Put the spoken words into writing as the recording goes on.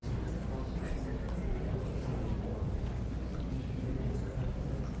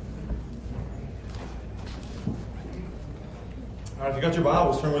All right, if you got your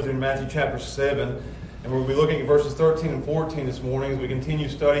Bibles, turn with me to Matthew chapter 7, and we'll be looking at verses 13 and 14 this morning as we continue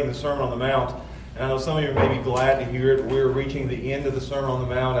studying the Sermon on the Mount. And I know some of you may be glad to hear it. We're reaching the end of the Sermon on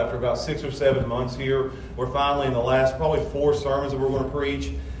the Mount after about 6 or 7 months here. We're finally in the last probably 4 sermons that we're going to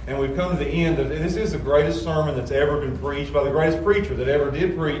preach. And we've come to the end of this. Is the greatest sermon that's ever been preached by the greatest preacher that ever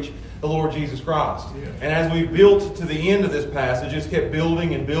did preach, the Lord Jesus Christ. Yeah. And as we built to the end of this passage, just kept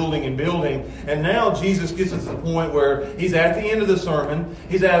building and building and building. And now Jesus gets us to the point where he's at the end of the sermon.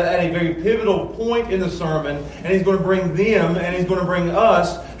 He's at a very pivotal point in the sermon. And he's going to bring them and he's going to bring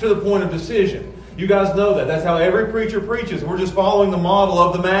us to the point of decision. You guys know that. That's how every preacher preaches. We're just following the model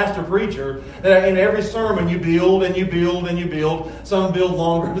of the master preacher. That in every sermon you build and you build and you build. Some build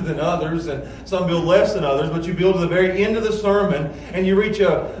longer than others and some build less than others. But you build to the very end of the sermon and you reach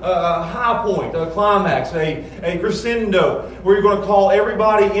a high point, a climax, a crescendo, where you're going to call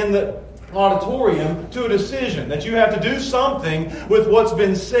everybody in the auditorium to a decision. That you have to do something with what's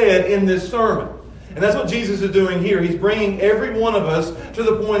been said in this sermon. And that's what Jesus is doing here. He's bringing every one of us to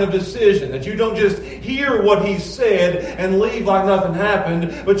the point of decision. That you don't just hear what he said and leave like nothing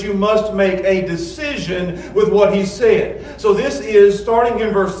happened, but you must make a decision with what he said. So this is, starting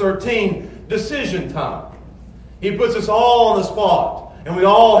in verse 13, decision time. He puts us all on the spot. And we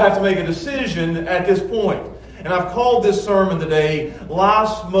all have to make a decision at this point. And I've called this sermon today,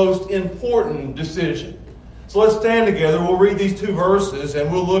 Life's Most Important Decision. So let's stand together. We'll read these 2 verses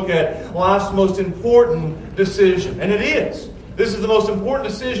and we'll look at life's most important decision. And it is. This is the most important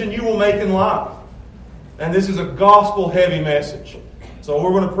decision you will make in life. And this is a gospel-heavy message. So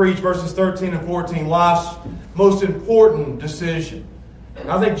we're going to preach verses 13 and 14, life's most important decision. And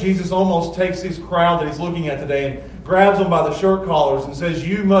I think Jesus almost takes this crowd that he's looking at today and grabs them by the shirt collars and says,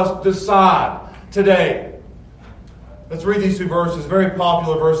 you must decide today. Let's read these 2 verses, very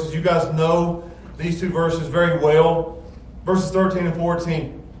popular verses. You guys know these 2 verses very well. Verses 13 and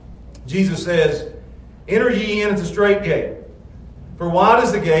 14. Jesus says, enter ye in at the strait gate. For wide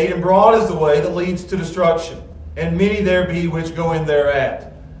is the gate, and broad is the way that leads to destruction. And many there be which go in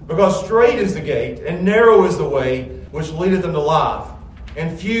thereat. Because strait is the gate, and narrow is the way which leadeth unto life.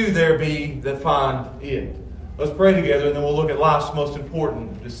 And few there be that find it. Let's pray together, and then we'll look at life's most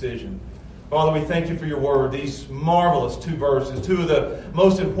important decision. Father, we thank you for your word, these marvelous 2 verses, 2 of the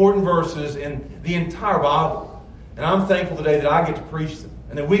most important verses in the entire Bible. And I'm thankful today that I get to preach them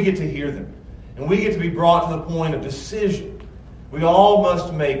and that we get to hear them. And we get to be brought to the point of decision. We all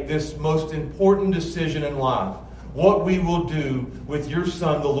must make this most important decision in life, what we will do with your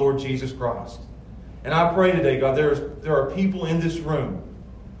Son, the Lord Jesus Christ. And I pray today, God, there are people in this room,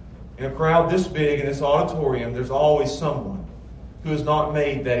 in a crowd this big, in this auditorium, there's always someone who has not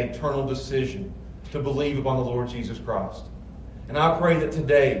made that eternal decision to believe upon the Lord Jesus Christ. And I pray that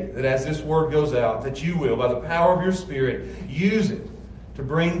today, that as this word goes out, that you will, by the power of your Spirit, use it to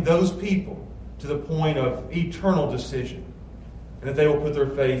bring those people to the point of eternal decision, and that they will put their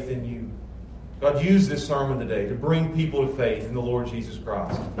faith in you. God, use this sermon today to bring people to faith in the Lord Jesus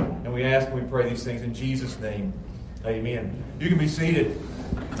Christ. And we ask and we pray these things in Jesus' name. Amen. You can be seated.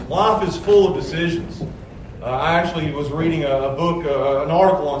 Life is full of decisions. I actually was reading a book, an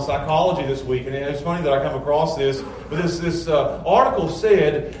article on psychology this week, and it's funny that I come across this. But this article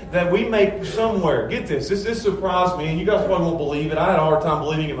said that we make somewhere, get this surprised me, and you guys probably won't believe it. I had a hard time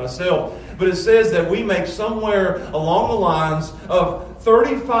believing it myself. But it says that we make somewhere along the lines of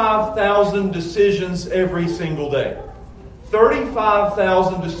 35,000 decisions every single day.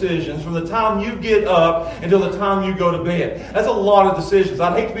 35,000 decisions from the time you get up until the time you go to bed. That's a lot of decisions.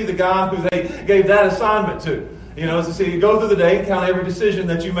 I'd hate to be the guy who they gave that assignment to. You know, to see you go through the day and count every decision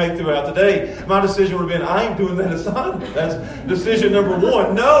that you make throughout the day. My decision would have been, I ain't doing that assignment. That's decision number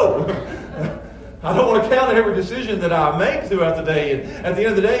 1. No. I don't want to count every decision that I make throughout the day. And at the end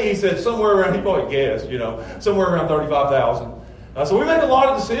of the day, he said somewhere around, he probably guessed, somewhere around 35,000. So we make a lot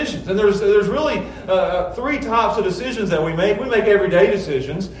of decisions, and there's really 3 types of decisions that we make. We make everyday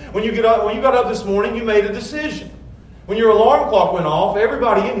decisions. When you got up this morning, you made a decision. When your alarm clock went off,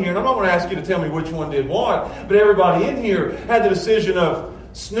 everybody in here, and I'm not going to ask you to tell me which one did what, but everybody in here had the decision of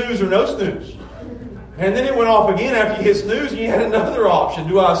snooze or no snooze. And then it went off again after you hit snooze, and you had another option.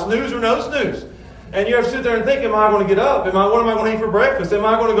 Do I snooze or no snooze? And you have to sit there and think, am I going to get up? What am I going to eat for breakfast? Am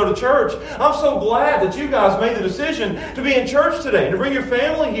I going to go to church? I'm so glad that you guys made the decision to be in church today, to bring your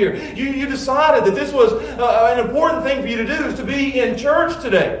family here. You decided that this was an important thing for you to do, is to be in church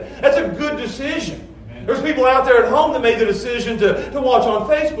today. That's a good decision. There's people out there at home that made the decision to watch on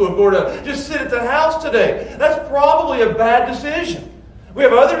Facebook or to just sit at the house today. That's probably a bad decision. We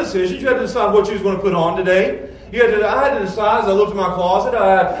have other decisions. You have to decide what you're going to put on today. I had to decide as I looked in my closet.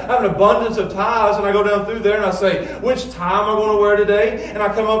 I have an abundance of ties, and I go down through there and I say, which tie am I going to wear today? And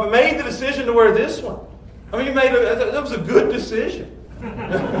I come up and made the decision to wear this one. I mean, that was a good decision.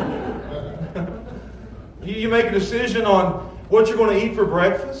 You make a decision on what you're going to eat for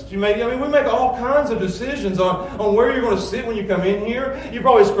breakfast. We make all kinds of decisions on where you're going to sit when you come in here. You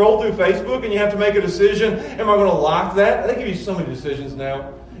probably scroll through Facebook and you have to make a decision. Am I going to like that? They give you so many decisions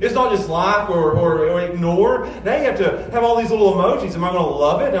now. It's not just like or ignore. Now you have to have all these little emojis. Am I going to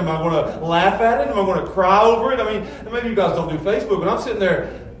love it? Am I going to laugh at it? Am I going to cry over it? I mean, maybe you guys don't do Facebook, but I'm sitting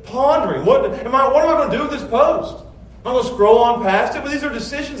there pondering, what am I going to do with this post? I'm going to scroll on past it, but these are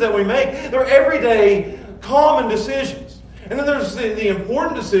decisions that we make. They're everyday, common decisions. And then there's the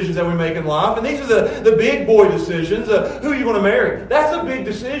important decisions that we make in life, and these are the big boy decisions. Who are you going to marry? That's a big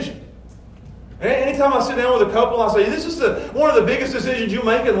decision. And anytime I sit down with a couple, I say, this is one of the biggest decisions you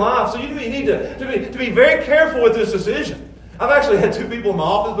make in life, so you need to be very careful with this decision. I've actually had two people in my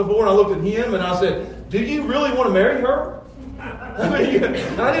office before, and I looked at him, and I said, do you really want to marry her? I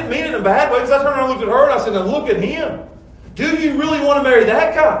didn't mean it in a bad way, because I turned around and looked at her, and I said, now look at him. Do you really want to marry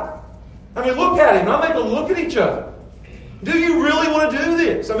that guy? I mean, look at him. I make them look at each other. Do you really want to do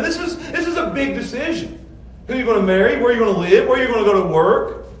this? I mean, this is a big decision. Who are you going to marry? Where are you going to live? Where are you going to go to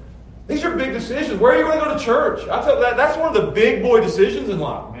work? These are big decisions. Where are you going to go to church? I tell you that's one of the big boy decisions in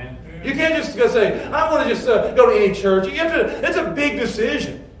life. You can't just go say, I want to just go to any church. It's a big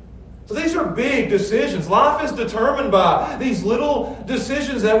decision. So these are big decisions. Life is determined by these little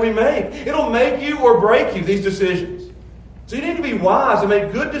decisions that we make. It'll make you or break you, these decisions. So you need to be wise and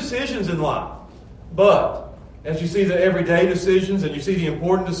make good decisions in life. But as you see the everyday decisions and you see the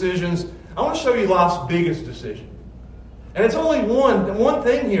important decisions, I want to show you life's biggest decision. And it's only one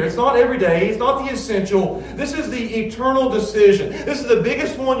thing here. It's not every day. It's not the essential. This is the eternal decision. This is the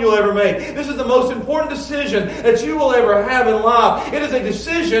biggest one you'll ever make. This is the most important decision that you will ever have in life. It is a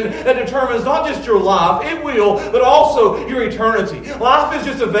decision that determines not just your life, it will, but also your eternity. Life is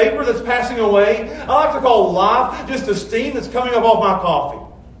just a vapor that's passing away. I like to call life just the steam that's coming up off my coffee.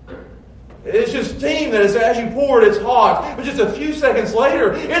 It's just steam that is, as you pour it, it's hot. But just a few seconds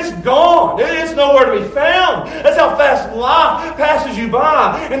later, it's gone. It's nowhere to be found. That's how fast life passes you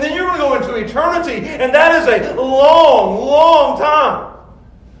by. And then you're going to go into eternity. And that is a long, long time.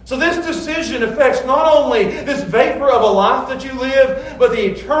 So this decision affects not only this vapor of a life that you live, but the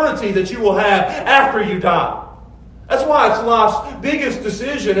eternity that you will have after you die. That's why it's life's biggest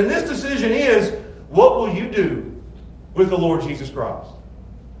decision. And this decision is, what will you do with the Lord Jesus Christ?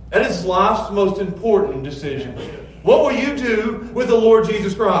 That is life's most important decision. What will you do with the Lord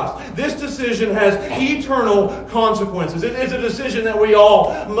Jesus Christ? This decision has eternal consequences. It is a decision that we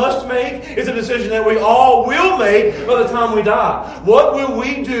all must make. It's a decision that we all will make by the time we die. What will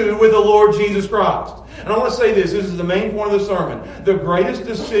we do with the Lord Jesus Christ? And I want to say this is the main point of the sermon. The greatest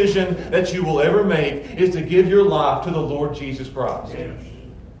decision that you will ever make is to give your life to the Lord Jesus Christ.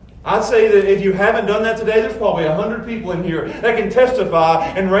 I'd say that if you haven't done that today, there's probably 100 people in here that can testify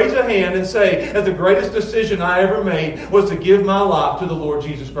and raise a hand and say that the greatest decision I ever made was to give my life to the Lord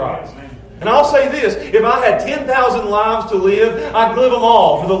Jesus Christ. And I'll say this, if I had 10,000 lives to live, I'd live them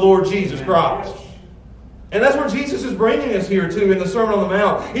all for the Lord Jesus Christ. And that's where Jesus is bringing us here to in the Sermon on the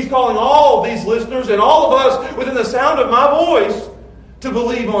Mount. He's calling all of these listeners and all of us within the sound of my voice to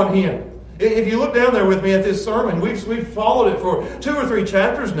believe on Him. If you look down there with me at this sermon, we've followed it for 2 or 3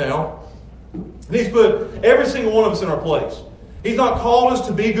 chapters now. And He's put every single one of us in our place. He's not called us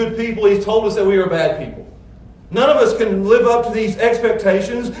to be good people. He's told us that we are bad people. None of us can live up to these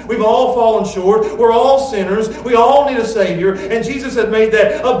expectations. We've all fallen short. We're all sinners. We all need a Savior. And Jesus has made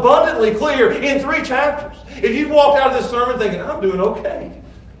that abundantly clear in 3 chapters. If you've walked out of this sermon thinking, I'm doing okay.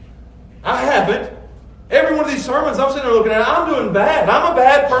 I haven't. Every one of these sermons I'm sitting there looking at, I'm doing bad. I'm a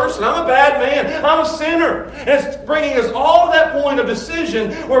bad person. I'm a bad man. I'm a sinner. And it's bringing us all to that point of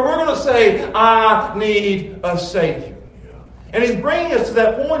decision where we're going to say, I need a Savior. And He's bringing us to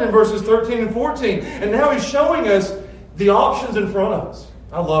that point in verses 13 and 14. And now He's showing us the options in front of us.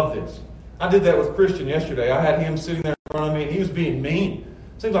 I love this. I did that with Christian yesterday. I had him sitting there in front of me and he was being mean.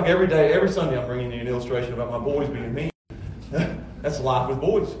 Seems like every day, every Sunday I'm bringing you an illustration about my boys being mean. That's life with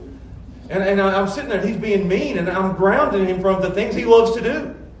boys. And I'm sitting there and he's being mean and I'm grounding him from the things he loves to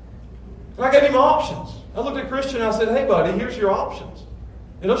do. And I gave him options. I looked at Christian and I said, hey buddy, here's your options.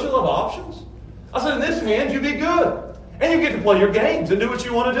 And don't you love options? I said, in this hand, you be good. And you get to play your games and do what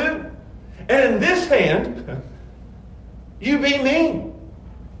you want to do. And in this hand, you be mean.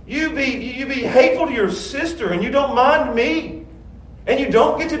 You be hateful to your sister and you don't mind me. And you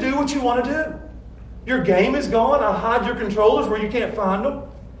don't get to do what you want to do. Your game is gone. I hide your controllers where you can't find them.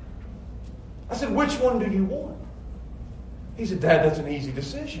 I said, which one do you want? He said, Dad, that's an easy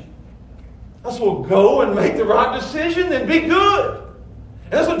decision. I said, well, go and make the right decision, then be good.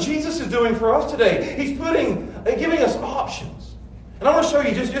 And that's what Jesus is doing for us today. He's giving us options. And I want to show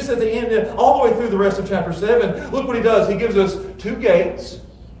you just at the end, all the way through the rest of chapter 7, look what he does. He gives us 2 gates.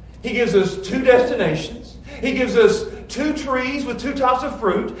 He gives us 2 destinations. He gives us 2 trees with 2 types of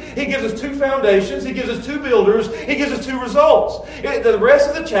fruit. He gives us 2 foundations. He gives us 2 builders. He gives us 2 results. The rest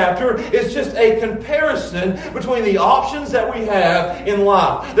of the chapter is just a comparison between the options that we have in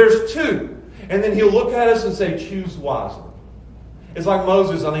life. There's 2. And then he'll look at us and say, choose wisely. It's like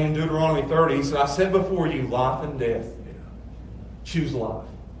Moses, I think in Deuteronomy 30, he said, I set before you life and death. Choose life.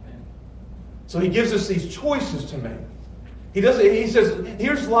 So he gives us these choices to make. He says,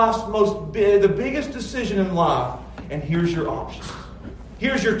 here's life's the biggest decision in life, and here's your options.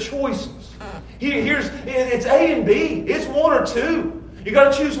 Here's your choices. It's A and B. It's 1 or 2. You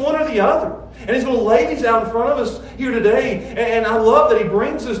got to choose one or the other. And he's going to lay these out in front of us here today. And I love that he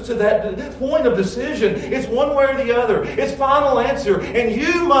brings us to that point of decision. It's one way or the other. It's final answer. And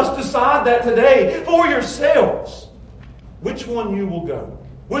you must decide that today for yourselves. Which one you will go.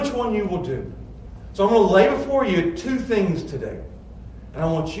 Which one you will do. So I'm going to lay before you 2 things today. And I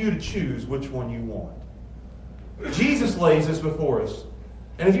want you to choose which one you want. Jesus lays this before us.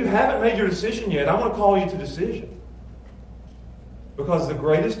 And if you haven't made your decision yet, I want to call you to decision. Because the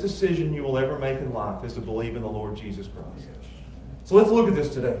greatest decision you will ever make in life is to believe in the Lord Jesus Christ. So let's look at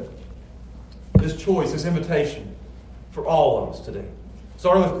this today. This choice, this invitation for all of us today.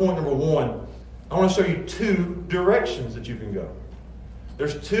 Starting with point number 1, I want to show you 2 directions that you can go.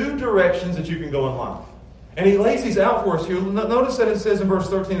 There's 2 directions that you can go in life. And he lays these out for us here. Notice that it says in verse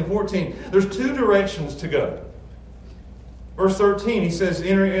 13 and 14, there's 2 directions to go. Verse 13, he says,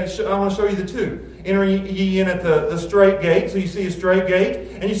 I want to show you the 2. Enter ye in at the straight gate. So you see a straight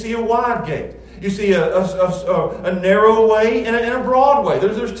gate and you see a wide gate. You see a narrow way and a broad way.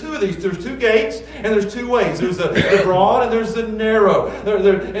 There's 2 of these. There's 2 gates and there's 2 ways. There's the broad and there's the narrow.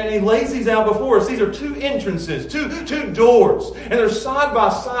 And he lays these out before us. These are 2 entrances, two doors. And they're side by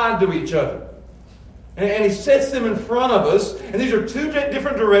side to each other. And he sets them in front of us. And these are 2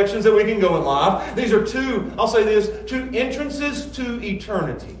 different directions that we can go in life. These are 2 entrances to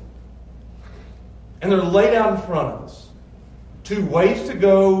eternity. And they're laid out in front of us. 2 ways to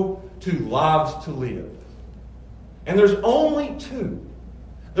go, 2 lives to live. And there's only 2.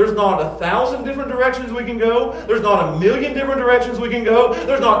 There's not 1,000 different directions we can go. There's not 1,000,000 different directions we can go.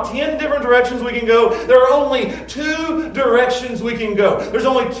 There's not 10 different directions we can go. There are only 2 directions we can go. There's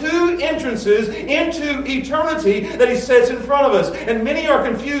only 2 entrances into eternity that he sets in front of us. And many are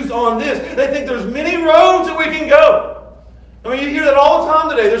confused on this. They think there's many roads that we can go. I mean, you hear that all the time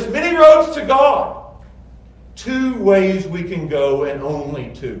today. There's many roads to God. 2 ways we can go and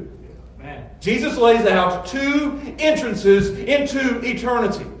only 2. Man. Jesus lays out 2 entrances into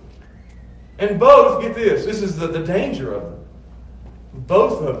eternity. And both, get this is the danger of them.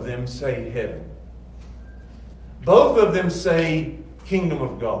 Both of them say heaven. Both of them say kingdom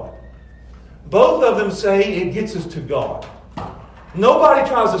of God. Both of them say it gets us to God. Nobody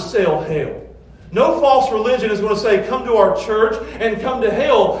tries to sell hell. No false religion is going to say, come to our church and come to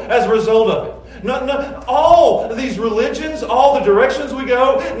hell as a result of it. No, all of these religions, all the directions we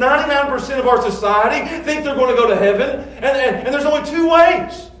go, 99% of our society think they're going to go to heaven. And there's only 2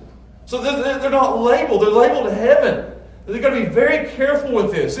 ways. So they're not labeled. They're labeled to heaven. They've got to be very careful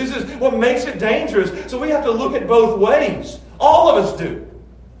with this. This is what makes it dangerous. So we have to look at both ways. All of us do.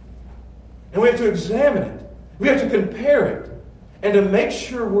 And we have to examine it. We have to compare it. And to make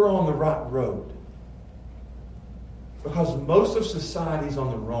sure we're on the right road. Because most of society is on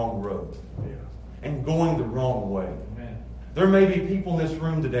the wrong road. And going the wrong way. Amen. There may be people in this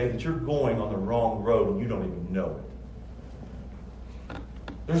room today that you're going on the wrong road and you don't even know it.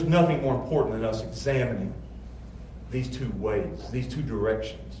 There's nothing more important than us examining these 2 ways, these 2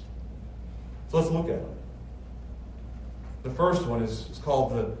 directions. So let's look at them. The first one is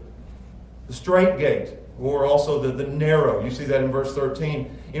called the straight gate, or also the narrow. You see that in verse 13.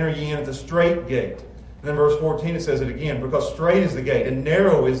 Enter ye in at the straight gate. And then verse 14 it says it again, because straight is the gate and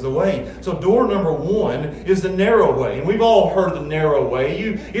narrow is the way. So door number 1 is the narrow way. And we've all heard the narrow way.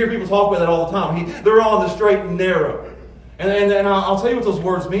 You hear people talk about that all the time. They're on the straight and narrow. And I'll tell you what those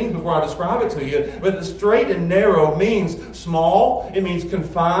words mean before I describe it to you. But the straight and narrow means small. It means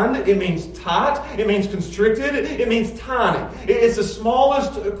confined. It means tight. It means constricted. It means tiny. It's the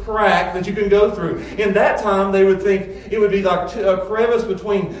smallest crack that you can go through. In that time, they would think it would be like a crevice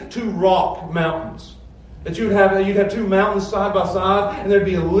between 2 rock mountains. That you'd have two mountains side by side, and there'd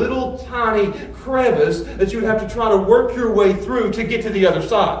be a little tiny crevice that you'd have to try to work your way through to get to the other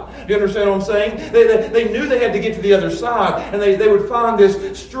side. Do you understand what I'm saying? They knew they had to get to the other side, and they would find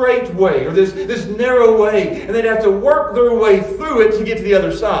this straight way or this narrow way, and they'd have to work their way through it to get to the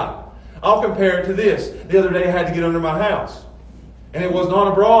other side. I'll compare it to this. The other day I had to get under my house. And it was not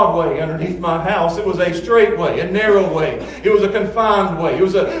a broad way underneath my house. It was a straight way, a narrow way. It was a confined way. It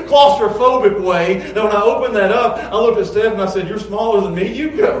was a claustrophobic way. That when I opened that up, I looked at Steph and I said, "You're smaller than me.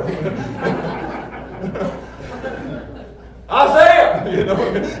 You go."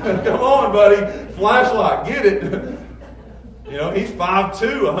 Isaiah, come on, buddy. Flashlight, get it. He's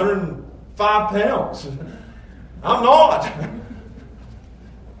 5'2", 105 pounds. I'm not.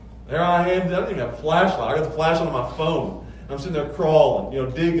 There I am. I didn't even have a flashlight. I got the flashlight on my phone. I'm sitting there crawling,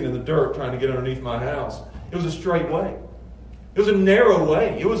 digging in the dirt, trying to get underneath my house. It was a straight way. It was a narrow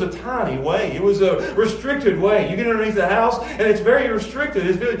way. It was a tiny way. It was a restricted way. You get underneath the house, and it's very restricted.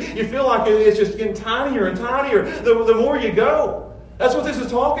 You feel like it's just getting tinier and tinier the more you go. That's what this is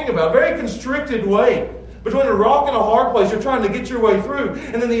talking about. A very constricted way. Between a rock and a hard place, you're trying to get your way through.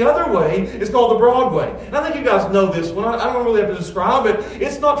 And then the other way is called the broad way. And I think you guys know this one. I don't really have to describe it.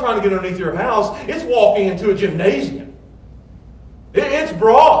 It's not trying to get underneath your house. It's walking into a gymnasium. It's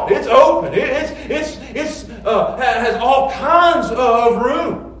broad. It's open. It has all kinds of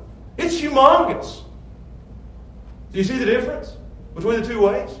room. It's humongous. Do you see the difference between the two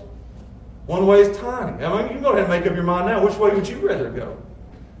ways? One way is tiny. I mean, you can go ahead and make up your mind now. Which way would you rather go?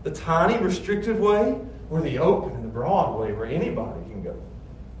 The tiny, restricted way, or the open and the broad way where anybody can go?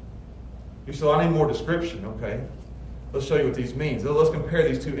 You say, I need more description. Okay. Let's show you what these mean. Let's compare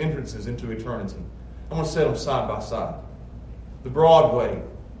these two entrances into eternity. I'm going to set them side by side. The broad way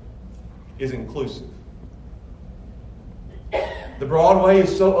is inclusive. The broad way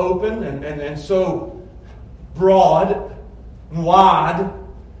is so open and so broad and wide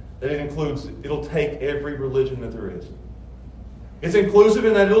that it'll take every religion that there is. It's inclusive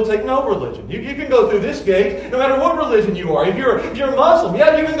in that it'll take no religion. You can go through this gate no matter what religion you are. If you're a Muslim,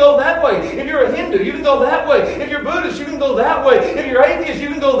 you can go that way. If you're a Hindu, you can go that way. If you're Buddhist, you can go that way. If you're atheist, you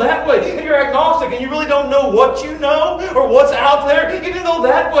can go that way. If you're agnostic and you really don't know what you know or what's out there, you can go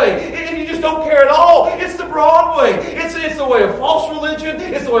that way. If you just don't care at all, it's the broad way. It's the way of false religion.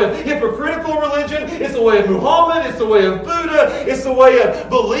 It's the way of hypocritical religion. It's the way of Muhammad. It's the way of Buddha. It's the way of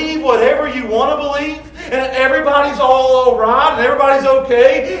believe whatever you want to believe. And everybody's all right, and everybody's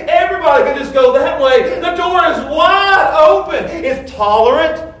okay. Everybody can just go that way. The door is wide open. It's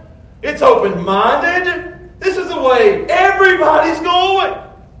tolerant. It's open-minded. This is the way everybody's going.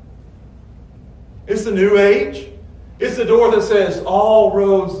 It's the new age. It's the door that says all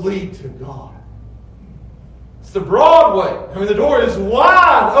roads lead to God. It's the broad way. I mean, the door is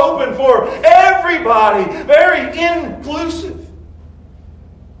wide open for everybody. Very inclusive.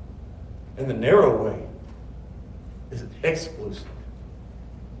 And the narrow way is exclusive.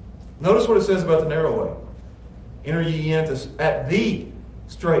 Notice what it says about the narrow way. Enter ye in at the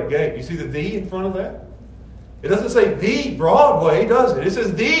straight gate. You see the "the" in front of that? It doesn't say the broad way, does it? It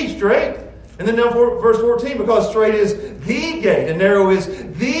says the straight. And then now verse 14, because straight is the gate and narrow is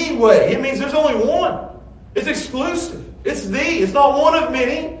the way. It means there's only one. It's exclusive. It's the. It's not one of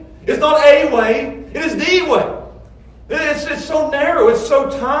many. It's not a way. It is the way. It's so narrow. It's so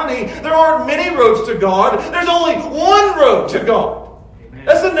tiny. There aren't many roads to God. There's only one road to God. Amen.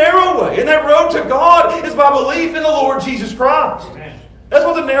 That's the narrow way. And that road to God is by belief in the Lord Jesus Christ. Amen. That's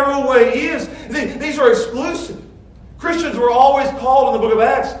what the narrow way is. These are exclusive. Christians were always called in the book of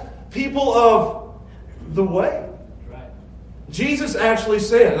Acts people of the way. Right. Jesus actually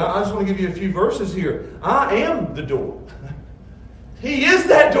said, and I just want to give you a few verses here, I am the door. He is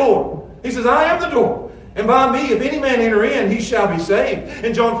that door. He says, I am the door. And by me, if any man enter in, he shall be saved.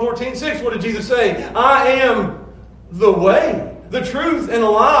 In John 14:6, what did Jesus say? I am the way, the truth, and the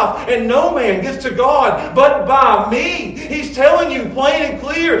life, and no man gets to God but by me. He's telling you plain and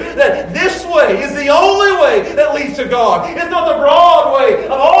clear that this way is the only way that leads to God. It's not the broad way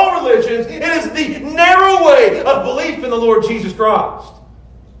of all religions. It is the narrow way of belief in the Lord Jesus Christ.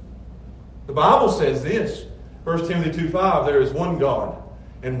 The Bible says this, 1 Timothy 2:5, there is one God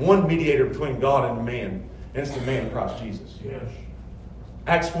and one mediator between God and man, and it's the man Christ Jesus. Yes.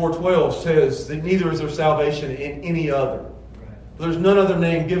 Acts 4:12 says that neither is there salvation in any other. Right. There's none other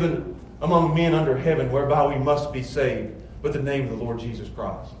name given among men under heaven whereby we must be saved, but the name of the Lord Jesus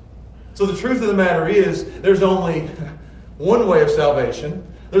Christ. So the truth of the matter is, there's only one way of salvation.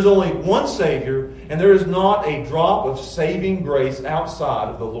 There's only one Savior, and there is not a drop of saving grace outside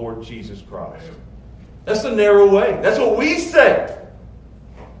of the Lord Jesus Christ. That's the narrow way. That's what we say.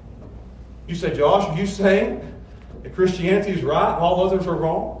 You say, Josh, are you saying that Christianity is right and all others are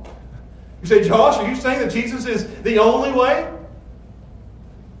wrong? You say, Josh, are you saying that Jesus is the only way?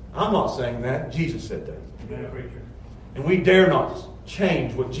 I'm not saying that. Jesus said that. And we dare not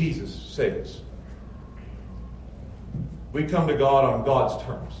change what Jesus says. We come to God on God's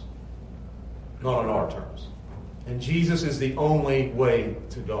terms, not on our terms. And Jesus is the only way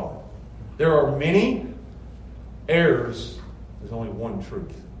to God. There are many errors. There's only one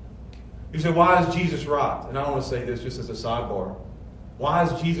truth. You say, why is Jesus right? And I want to say this just as a sidebar. Why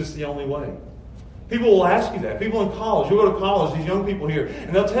is Jesus the only way? People will ask you that. People in college, you'll go to college, these young people here,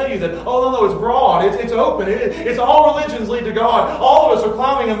 and they'll tell you that, oh, no, it's broad, it's open, it's all religions lead to God. All of us are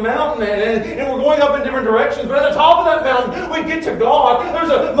climbing a mountain, and we're going up in different directions, but at the top of that mountain, we get to God. There's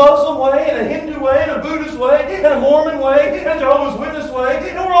a Muslim way, and a Hindu way, and a Buddhist way, and a Mormon way, and a Jehovah's Witness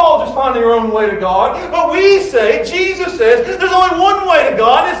way, and we're all just finding our own way to God. But we say, Jesus says, there's only one way to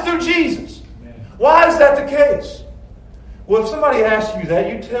God, and it's through Jesus. Why is that the case? Well, if somebody asks you that,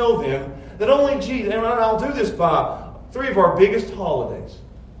 you tell them that only Jesus, and I'll do this by 3 of our biggest holidays.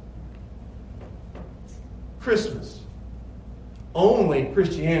 Christmas. Only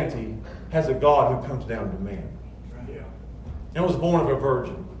Christianity has a God who comes down to man. And was born of a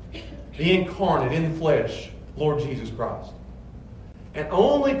virgin. The incarnate, in flesh, Lord Jesus Christ. And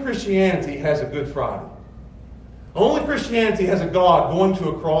only Christianity has a Good Friday. Only Christianity has a God going to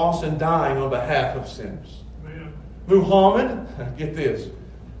a cross and dying on behalf of sinners. Muhammad, get this,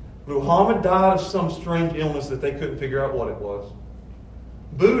 Muhammad died of some strange illness that they couldn't figure out what it was.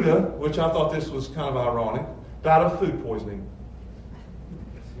 Buddha, which I thought this was kind of ironic, died of food poisoning.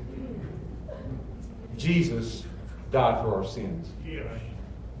 Jesus died for our sins.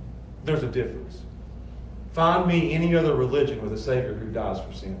 There's a difference. Find me any other religion with a Savior who dies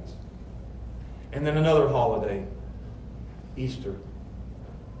for sins. And then another holiday, Easter.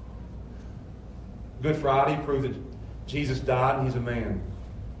 Good Friday proved that Jesus died and He's a man.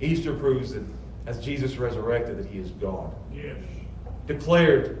 Easter proves that as Jesus resurrected that He is God. Yes.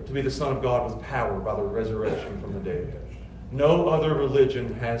 Declared to be the Son of God with power by the resurrection from the dead. No other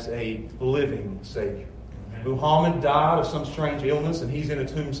religion has a living Savior. Muhammad died of some strange illness and he's in a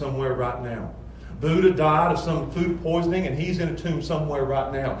tomb somewhere right now. Buddha died of some food poisoning and he's in a tomb somewhere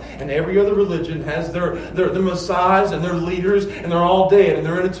right now. And every other religion has their messiahs and their leaders and they're all dead and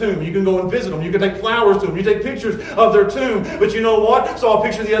they're in a tomb. You can go and visit them. You can take flowers to them. You take pictures of their tomb. But you know what? I saw a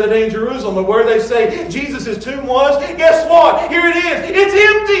picture the other day in Jerusalem of where they say Jesus' tomb was. Guess what? Here it is.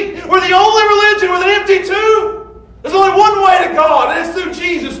 It's empty. We're the only religion with an empty tomb. There's only one way to God and it's through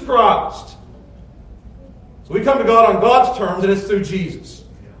Jesus Christ. So we come to God on God's terms and it's through Jesus.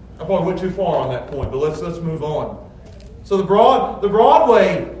 I probably went too far on that point, but let's move on. So the broad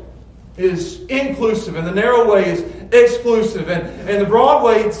way is inclusive, and the narrow way is exclusive, and the broad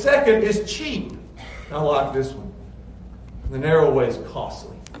way, second, is cheap. I like this one. The narrow way is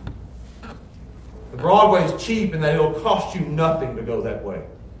costly. The broad way is cheap in that it'll cost you nothing to go that way.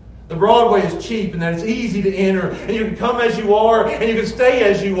 The broad way is cheap in that it's easy to enter, and you can come as you are, and you can stay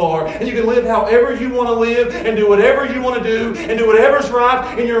as you are, and you can live however you want to live, and do whatever you want to do, and do whatever's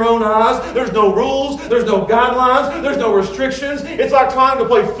right in your own eyes. There's no rules, there's no guidelines, there's no restrictions. It's like trying to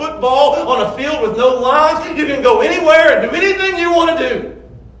play football on a field with no lines. You can go anywhere and do anything you want to do.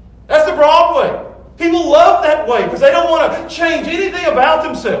 That's the broad way. People love that way because they don't want to change anything about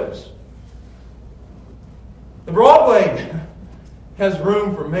themselves. The broad way has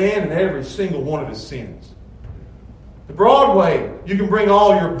room for man and every single one of his sins. The broad way, you can bring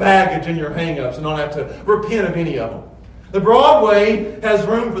all your baggage and your hang-ups and not have to repent of any of them. The broad way has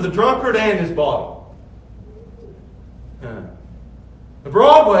room for the drunkard and his body. The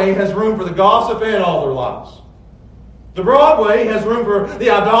broad way has room for the gossip and all their lives. The broad way has room for the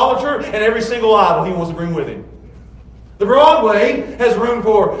idolater and every single idol he wants to bring with him. The broad way has room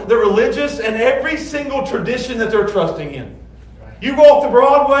for the religious and every single tradition that they're trusting in. You walk the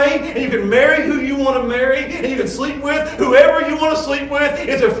broad way, and you can marry who you want to marry, and you can sleep with whoever you want to sleep with.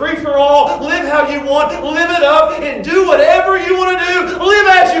 It's a free-for-all. Live how you want. Live it up, and do whatever you want to do. Live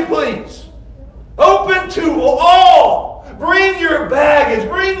as you please. Open to all. Bring your baggage.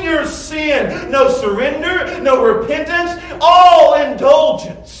 Bring your sin. No surrender. No repentance. All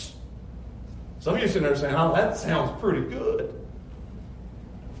indulgence. Some of you sitting there saying, oh, that sounds pretty good.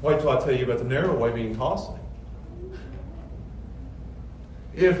 Wait till I tell you about the narrow way being costly.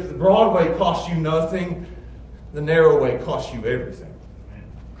 If the broad way costs you nothing, the narrow way costs you everything.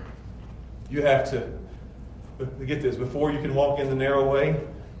 You have to get this, before you can walk in the narrow way,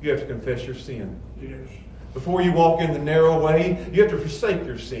 you have to confess your sin. Yes. Before you walk in the narrow way, you have to forsake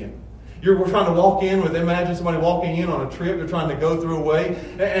your sin. We're trying to walk in with, imagine somebody walking in on a trip, they're trying to go through a way,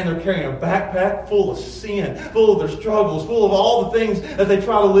 and they're carrying a backpack full of sin, full of their struggles, full of all the things that they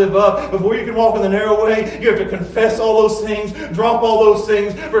try to live up. Before you can walk in the narrow way, you have to confess all those things, drop all those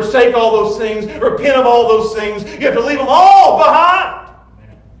things, forsake all those things, repent of all those things. You have to leave them all behind.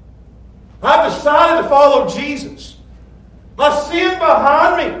 I've decided to follow Jesus. My sin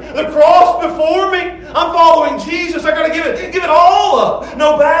behind me, the cross before me. I'm following Jesus. I got to give it all up.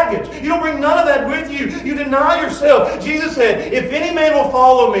 No baggage. You don't bring none of that with you. You deny yourself. Jesus said, if any man will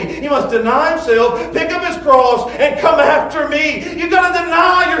follow me, he must deny himself, pick up his cross, and come after me. You've got to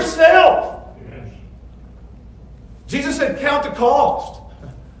deny yourself. Jesus said, count the cost.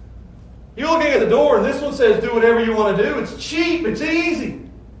 You're looking at the door, and this one says, do whatever you want to do. It's cheap. It's easy.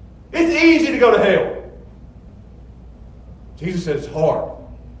 It's easy to go to hell. Jesus said it's hard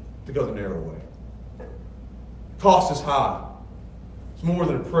to go the narrow way. The cost is high. It's more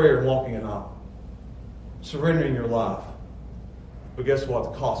than a prayer and walking an aisle. Surrendering your life. But guess what?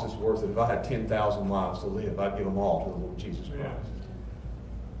 The cost is worth it. If I had 10,000 lives to live, I'd give them all to the Lord Jesus Christ.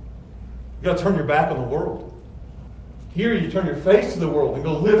 You've got to turn your back on the world. Here you turn your face to the world and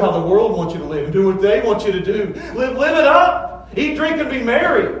go live how the world wants you to live and do what they want you to do. Live it up. Eat, drink, and be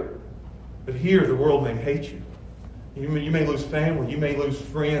merry. But here the world may hate you. You may lose family. You may lose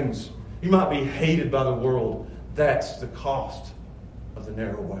friends. You might be hated by the world. That's the cost of the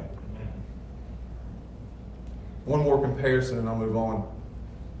narrow way. One more comparison and I'll move on.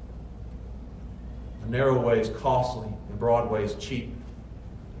 The narrow way is costly and the broad way is cheap.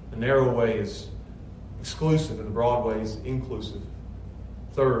 The narrow way is exclusive and the broad way is inclusive.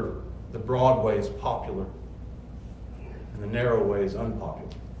 Third, the broad way is popular and the narrow way is unpopular.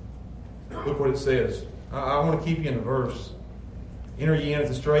 Look what it says. I want to keep you in the verse. Enter ye in at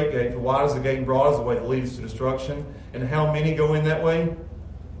the straight gate, for wide is the gate and broad is the way that leads to destruction. And how many go in that way?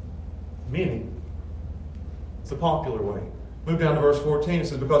 Many. It's the popular way. Move down to verse 14. It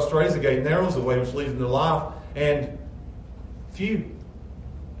says, because straight is the gate, narrow is the way which leads into life, and few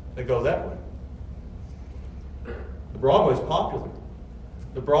that go that way. The broad way is popular.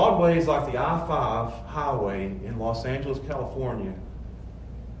 The broad way is like the I-5 highway in Los Angeles, California.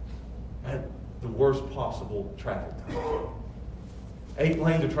 At the worst possible traffic time. 8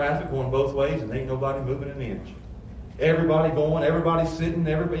 lanes of traffic going both ways and ain't nobody moving an inch. Everybody going, everybody sitting,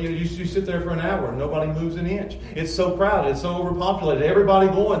 everybody. You sit there for an hour and nobody moves an inch. It's so crowded, it's so overpopulated. Everybody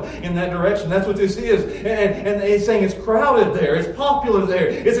going in that direction. That's what this is. And it's saying it's crowded there. It's popular there.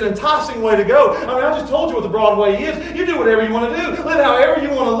 It's an enticing way to go. I mean, I just told you what the broad way is. You do whatever you want to do. Live however you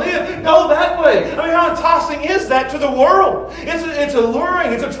want to live. Go that way. I mean, how enticing is that to the world? It's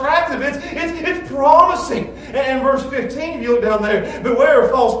alluring. It's attractive. It's promising. And in verse 15, if you look down there, beware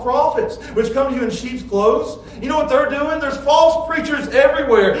of false prophets, which come to you in sheep's clothes. You know what they're doing? There's false preachers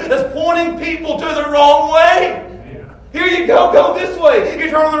everywhere that's pointing people to the wrong way. Here you go this way. You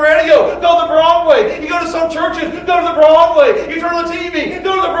turn on the radio, go the broad way. You go to some churches, go to the broad way. You turn on the TV,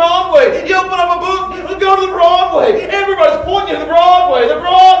 go to the broad way. You open up a book, go to the broad way. Everybody's pointing you to the broad way, the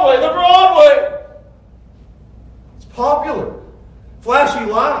broad way, the broad way. It's popular. Flashy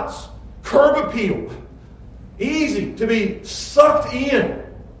lights, curb appeal. Easy to be sucked in.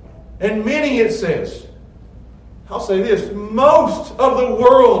 And many, it says, I'll say this, most of the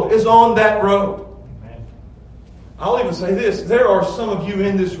world is on that road. I'll even say this, there are some of you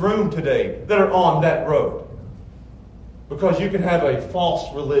in this room today that are on that road. Because you can have a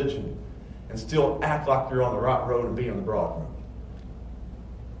false religion and still act like you're on the right road and be on the broad road.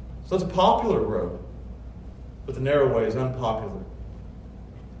 So it's a popular road, but the narrow way is unpopular.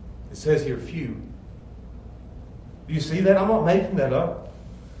 It says here, few. Do you see that? I'm not making that up.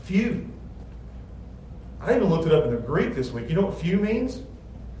 Few. I even looked it up in the Greek this week. You know what few means?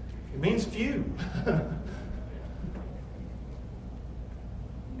 It means few.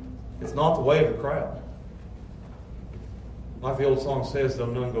 It's not the way of the crowd. Like the old song says, though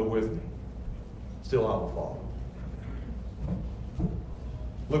none go with me, still I will follow.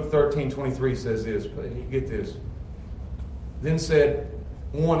 Luke 13:23 says this, but you get this. Then said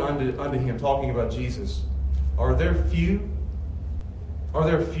one unto him, talking about Jesus, are there few? Are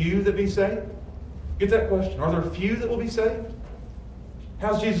there few that be saved? Get that question. Are there few that will be saved?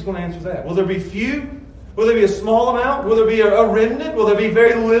 How's Jesus going to answer that? Will there be few? Will there be a small amount? Will there be a remnant? Will there be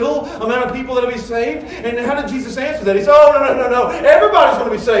very little amount of people that will be saved? And how did Jesus answer that? He said, oh, no. Everybody's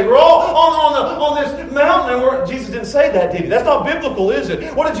going to be saved. We're all on this mountain. And Jesus didn't say that, did he? That's not biblical, is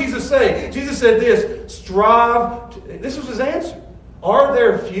it? What did Jesus say? Jesus said this, this was his answer. Are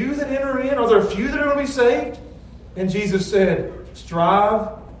there few that enter in? Are there few that are going to be saved? And Jesus said,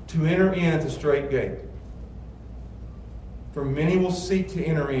 strive to enter in at the straight gate. For many will seek to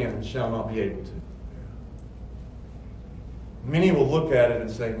enter in and shall not be able to. Many will look at it and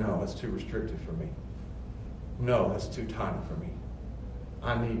say, no, that's too restrictive for me. No, that's too tiny for me.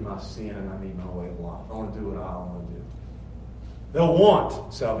 I need my sin and I need my way of life. I want to do what I want to do. They'll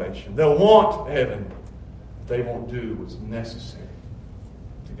want salvation. They'll want heaven. But they won't do what's necessary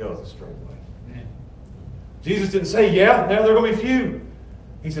to go the straight way. Amen. Jesus didn't say, yeah, now there are going to be few.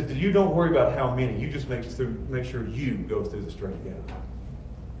 He said, you don't worry about how many. You just make sure you go through the straight gate.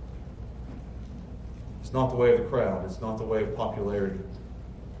 It's not the way of the crowd. It's not the way of popularity.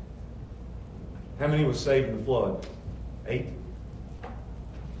 How many was saved in the flood? 8.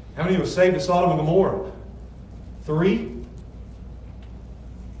 How many was saved at Sodom and Gomorrah? 3.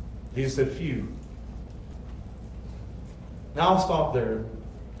 Jesus said few. Now I'll stop there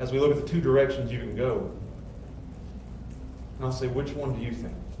as we look at the 2 directions you can go. And I'll say, which one do you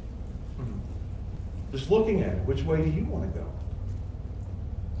think? Just looking at it, which way do you want to go?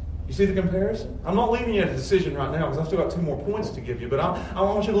 You see the comparison? I'm not leaving you at a decision right now because I've still got 2 more points to give you. But I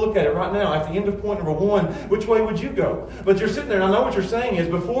want you to look at it right now. At the end of point number 1, which way would you go? But you're sitting there, and I know what you're saying is,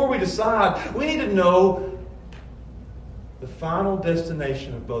 before we decide, we need to know the final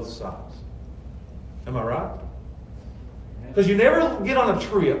destination of both sides. Am I right? Because you never get on a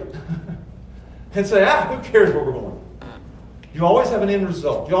trip and say, who cares where we're going? You always have an end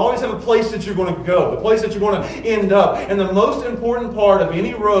result. You always have a place that you're going to go, a place that you're going to end up. And the most important part of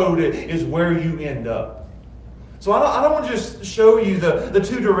any road is where you end up. So I don't want to just show you the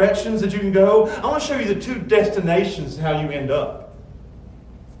 2 directions that you can go. I want to show you the 2 destinations how you end up.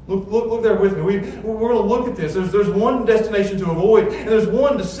 Look there with me. We're going to look at this. There's one destination to avoid, and there's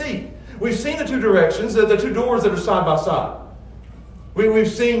one to seek. We've seen the 2 directions, the 2 doors that are side by side.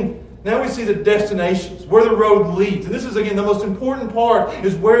 Now we see the destinations, where the road leads. And this is, again, the most important part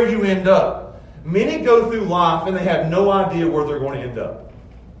is where you end up. Many go through life and they have no idea where they're going to end up.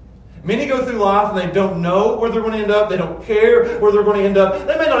 Many go through life and they don't know where they're going to end up. They don't care where they're going to end up.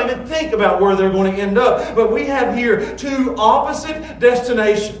 They may not even think about where they're going to end up. But we have here 2 opposite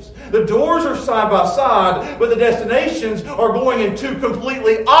destinations. The doors are side by side, but the destinations are going in 2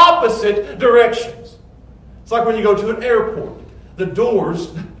 completely opposite directions. It's like when you go to an airport. The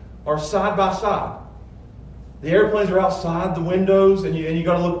doors are side by side. The airplanes are outside the windows, and you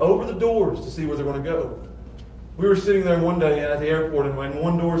got to look over the doors to see where they're going to go. We were sitting there one day at the airport, and when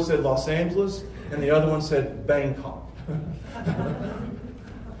one door said Los Angeles, and the other one said Bangkok.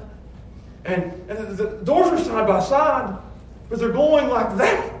 and the doors are side by side, but they're going like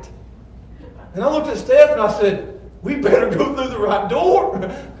that. And I looked at Steph and I said, we better go through the right door.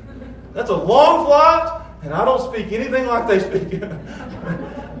 That's a long flight, and I don't speak anything like they speak.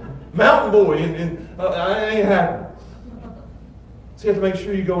 Mountain boy, and I ain't happening. So you have to make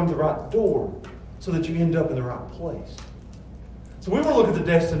sure you go into the right door so that you end up in the right place. So we want to look at the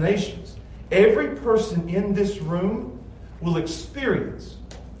destinations. Every person in this room will experience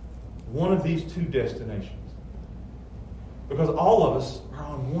one of these 2 destinations. Because all of us are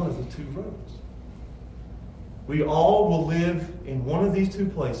on one of the 2 roads. We all will live in one of these 2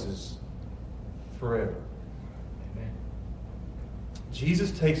 places forever.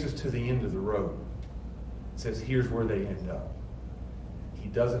 Jesus takes us to the end of the road. He says, here's where they end up. He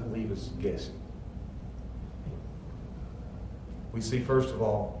doesn't leave us guessing. We see, first of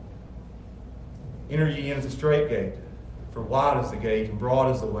all, enter ye in at the straight gate, for wide is the gate and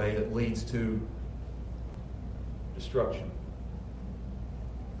broad is the way that leads to destruction.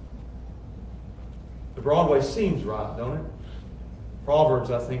 The broad way seems right, don't it?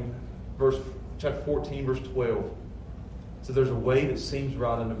 Proverbs, I think, chapter 14, verse 12. So there's a way that seems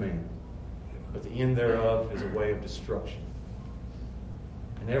right unto man, but the end thereof is a way of destruction.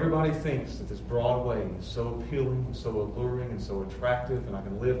 And everybody thinks that this broad way is so appealing, and so alluring, and so attractive, and I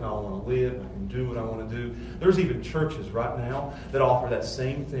can live how I want to live, and I can do what I want to do. There's even churches right now that offer that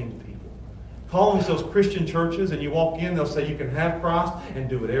same thing to people. Call themselves Christian churches, and you walk in, they'll say you can have Christ and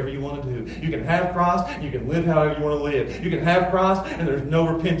do whatever you want to do. You can have Christ, and you can live however you want to live. You can have Christ, and there's no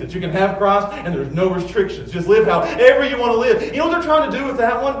repentance. You can have Christ, and there's no restrictions. Just live however you want to live. You know what they're trying to do with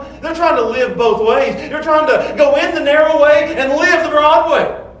that one? They're trying to live both ways. They're trying to go in the narrow way and live the broad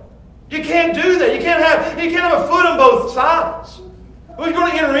way. You can't do that. You can't have a foot on both sides. If you're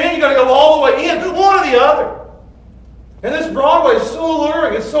going to enter in, you've got to go all the way in, one or the other. And this Broadway is so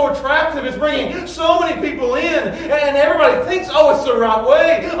alluring, it's so attractive, it's bringing so many people in, and everybody thinks, oh, it's the right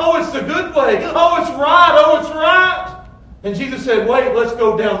way, oh, it's the good way, oh, it's right, oh, it's right. And Jesus said, wait, let's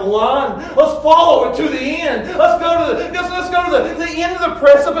go down the line. Let's follow it to the end. Let's go to the end of the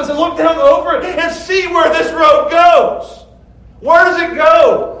precipice and look down over it and see where this road goes. Where does it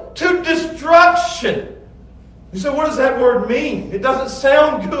go? To destruction. You say, what does that word mean? It doesn't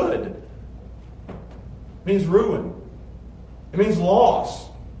sound good. It means ruin. It means loss.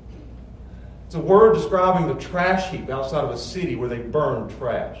 It's a word describing the trash heap outside of a city where they burn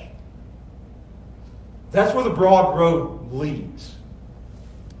trash. That's where the broad road leads.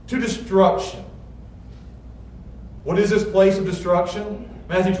 To destruction. What is this place of destruction?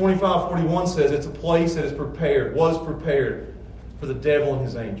 Matthew 25:41 says it's a place that is prepared, was prepared for the devil and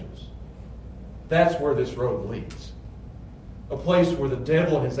his angels. That's where this road leads. A place where the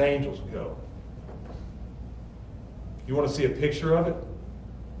devil and his angels go. You want to see a picture of it?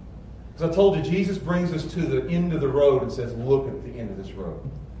 Because I told you, Jesus brings us to the end of the road and says, look at the end of this road.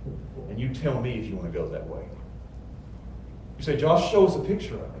 And you tell me if you want to go that way. You say, Josh, show us a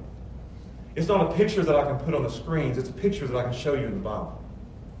picture of it. It's not a picture that I can put on the screens. It's a picture that I can show you in the Bible.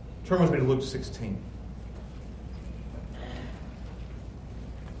 Turn with me to Luke 16.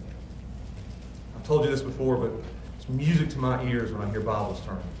 I've told you this before, but it's music to my ears when I hear Bibles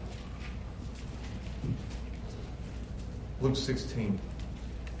turning. Luke 16.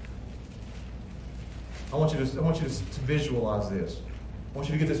 I want you to visualize this. I want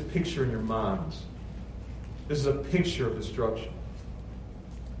you to get this picture in your minds. This is a picture of destruction.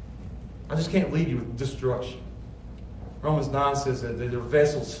 I just can't lead you with destruction. Romans 9 says that they're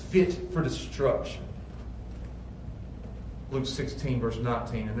vessels fit for destruction. Luke 16, verse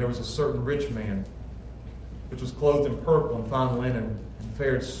 19. And there was a certain rich man, which was clothed in purple and fine linen, and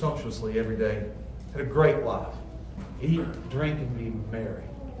fared sumptuously every day. Had a great life. Eat, drink, and be merry.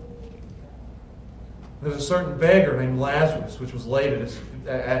 There was a certain beggar named Lazarus, which was laid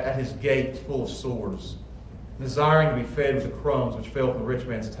at his gate full of sores, desiring to be fed with the crumbs which fell from the rich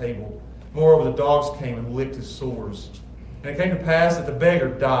man's table. Moreover, the dogs came and licked his sores. And it came to pass that the beggar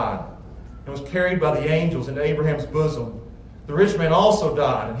died and was carried by the angels into Abraham's bosom. The rich man also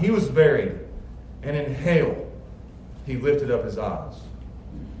died, and he was buried. And in hell he lifted up his eyes,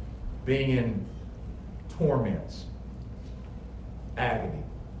 being in torments, agony.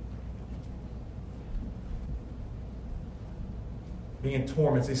 Being in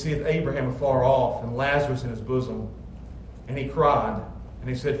torments, he seeth Abraham afar off, and Lazarus in his bosom. And he cried, and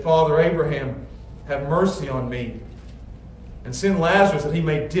he said, Father Abraham, have mercy on me, and send Lazarus that he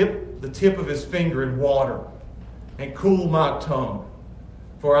may dip the tip of his finger in water, and cool my tongue,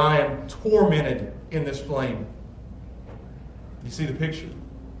 for I am tormented in this flame. You see the picture?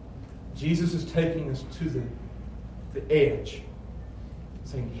 Jesus is taking us to the edge,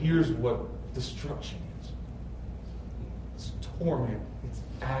 saying, here's what destruction is. It's torment. It's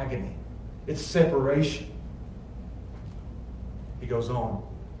agony. It's separation. He goes on.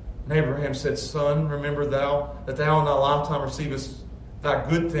 And Abraham said, Son, remember thou that thou in thy lifetime receivest thy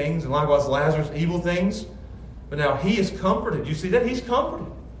good things, and likewise Lazarus evil things. But now he is comforted. You see that? He's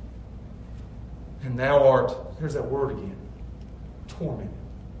comforted. And thou art, there's that word again, tormented,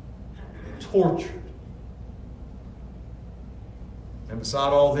 tortured. And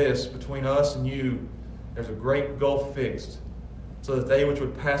beside all this, between us and you, there's a great gulf fixed, so that they which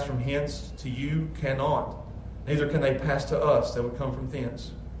would pass from hence to you cannot, neither can they pass to us that would come from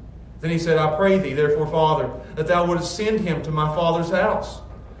thence. Then he said, I pray thee, therefore, Father, that thou wouldest send him to my father's house.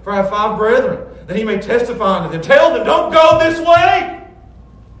 For I have 5 brethren, that he may testify unto them. Tell them, don't go this way,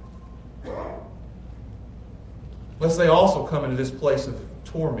 lest they also come into this place of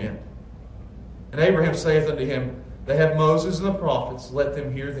torment. And Abraham saith unto him, They have Moses and the prophets, let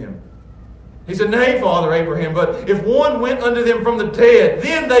them hear them. He said, Nay, Father Abraham, but if one went unto them from the dead,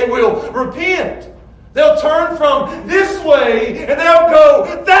 then they will repent. They'll turn from this way, and they'll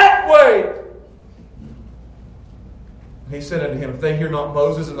go that way. And he said unto him, If they hear not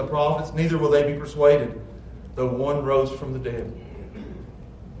Moses and the prophets, neither will they be persuaded, though one rose from the dead.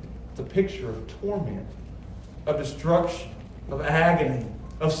 It's a picture of torment, of destruction, of agony,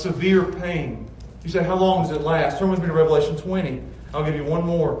 of severe pain. You say, how long does it last? Turn with me to Revelation 20. I'll give you one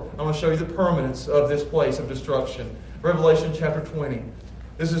more. I want to show you the permanence of this place of destruction. Revelation chapter 20.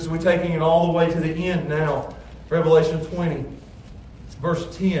 This is, we're taking it all the way to the end now. Revelation 20,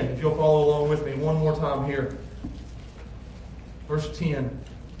 verse 10. If you'll follow along with me one more time here. Verse 10.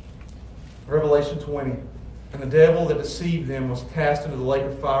 Revelation 20. And the devil that deceived them was cast into the lake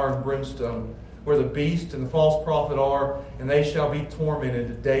of fire and brimstone, where the beast and the false prophet are, and they shall be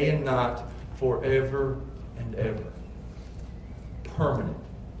tormented day and night forever and ever. Permanent.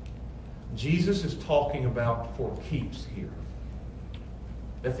 Jesus is talking about for keeps here.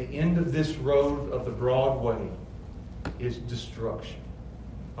 At the end of this road of the broad way is destruction.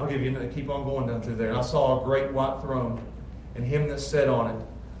 I'll give you, keep on going down through there. And I saw a great white throne, and him that sat on it,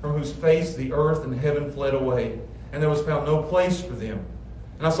 from whose face the earth and heaven fled away, and there was found no place for them.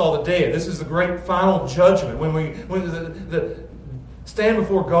 And I saw the dead. This is the great final judgment. When the stand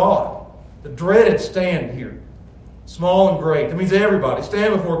before God. The dreaded stand here. Small and great. That means everybody.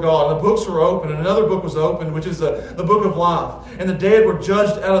 Stand before God. And the books were open. And another book was opened, which is the book of life. And the dead were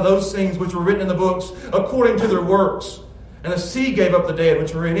judged out of those things which were written in the books according to their works. And the sea gave up the dead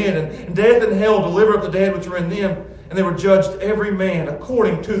which were in it. And death and hell delivered up the dead which were in them. And they were judged every man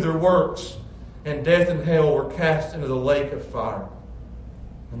according to their works. And death and hell were cast into the lake of fire.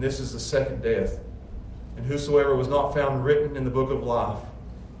 And this is the second death. And whosoever was not found written in the book of life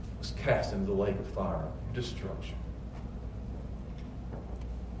was cast into the lake of fire. Destruction.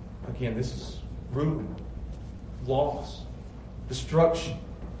 Again, this is ruin, loss, destruction.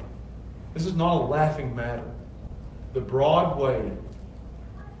 This is not a laughing matter. The broad way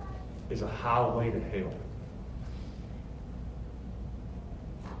is a highway to hell.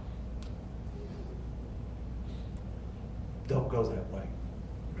 Don't go that way.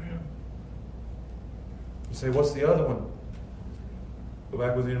 You say, what's the other one? Go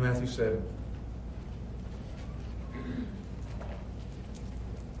back with me to Matthew 7.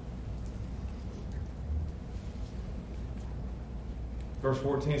 Verse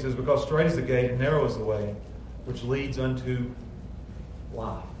 14 says, because straight is the gate and narrow is the way which leads unto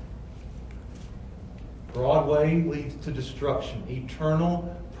life. Broad way leads to destruction.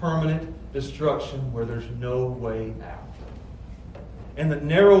 Eternal, permanent destruction where there's no way out. And the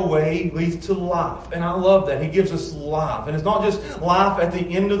narrow way leads to life. And I love that. He gives us life. And it's not just life at the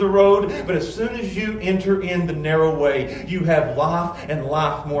end of the road, but as soon as you enter in the narrow way, you have life and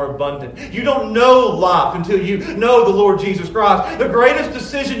life more abundant. You don't know life until you know the Lord Jesus Christ. The greatest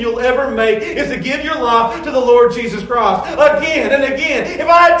decision you'll ever make is to give your life to the Lord Jesus Christ. Again and again. If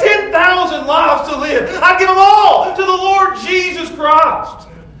I had 10,000 lives to live, I'd give them all to the Lord Jesus Christ.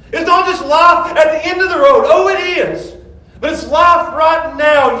 It's not just life at the end of the road. Oh, it is. But it's life right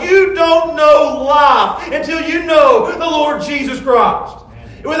now. You don't know life until you know the Lord Jesus Christ.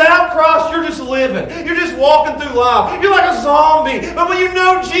 Without Christ, you're just living. You're just walking through life. You're like a zombie. But when you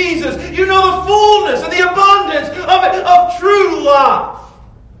know Jesus, you know the fullness and the abundance of true life.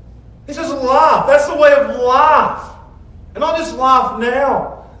 This is life. That's the way of life. And not just life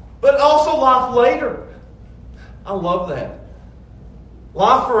now, but also life later. I love that.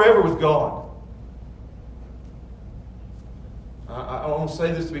 Life forever with God. I don't want to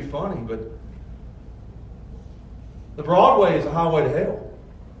say this to be funny, but the broad way is a highway to hell.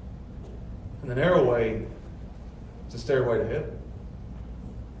 And the narrow way is a stairway to heaven.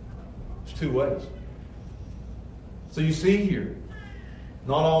 There's two ways. So you see here,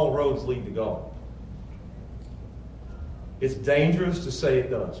 not all roads lead to God. It's dangerous to say it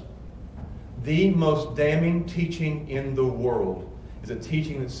does. The most damning teaching in the world is a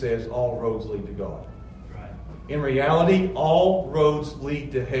teaching that says all roads lead to God. In reality, all roads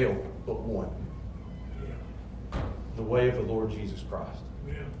lead to hell but one. The way of the Lord Jesus Christ.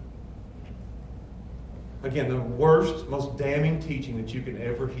 Again, the worst, most damning teaching that you can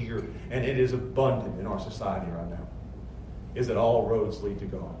ever hear, and it is abundant in our society right now, is that all roads lead to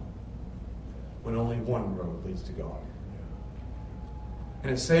God. When only one road leads to God.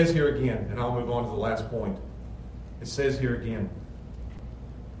 And it says here again, and I'll move on to the last point. It says here again,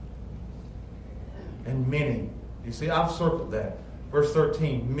 and many. You see, I've circled that. Verse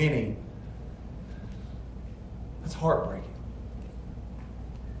 13, many. That's heartbreaking.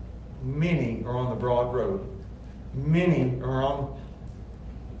 Many are on the broad road. Many are on...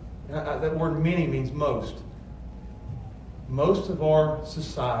 that word many means most. Most of our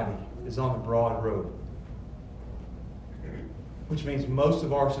society is on the broad road. Which means most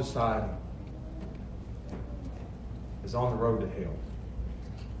of our society is on the road to hell.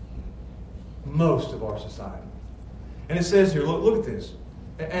 Most of our society. And it says here, look at this.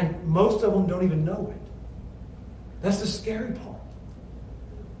 And most of them don't even know it. That's the scary part.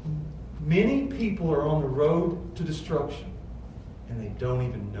 Many people are on the road to destruction, and they don't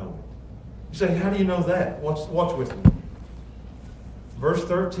even know it. You say, how do you know that? Watch with me. Verse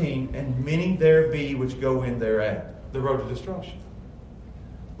 13, and many there be which go in thereat, the road to destruction.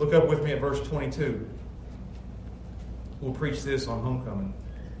 Look up with me at verse 22. We'll preach this on homecoming.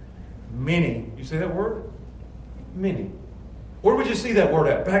 Many. You see that word? Many. Where would you see that word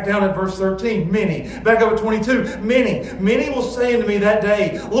at? Back down at verse 13. Many. Back up at 22. Many. Many will say unto me that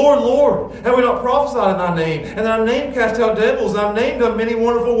day, Lord, Lord, have we not prophesied in thy name? And thy name cast out devils, and thy name done many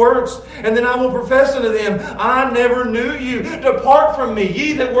wonderful works. And then I will profess unto them, I never knew you. Depart from me,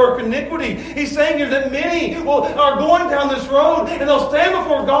 ye that work iniquity. He's saying here that many are going down this road, and they'll stand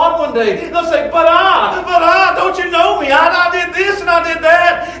before God one day, and they'll say, but I, don't you know me? I did this and I did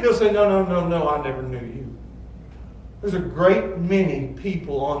that. And he'll say, no, I never knew you. There's a great many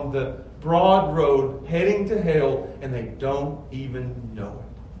people on the broad road heading to hell, and they don't even know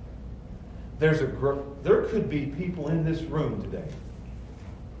it. There could be people in this room today.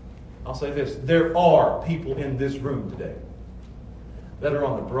 I'll say this. There are people in this room today that are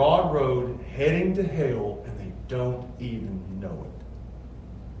on the broad road heading to hell, and they don't even know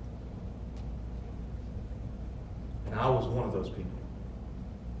it. And I was one of those people.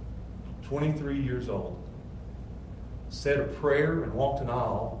 23 years old. Said a prayer and walked an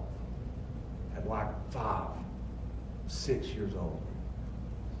aisle at like 5, 6 years old.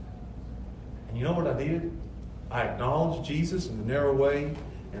 And you know what I did? I acknowledged Jesus in the narrow way,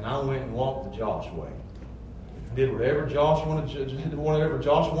 and I went and walked the Josh way. Did whatever Josh wanted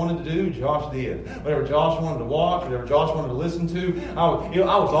to do, Josh did. Whatever Josh wanted to watch, whatever Josh wanted to listen to, I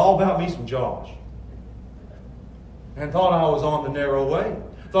was all about me some Josh. And thought I was on the narrow way.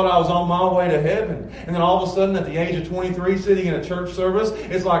 Thought I was on my way to heaven. And then all of a sudden, at the age of 23, sitting in a church service,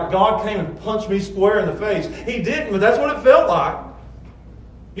 it's like God came and punched me square in the face. He didn't, but that's what it felt like.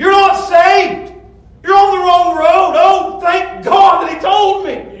 You're not saved. You're on the wrong road. Oh, thank God that He told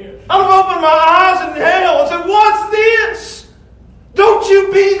me. I'd have opened my eyes in hell and said, what's this? Don't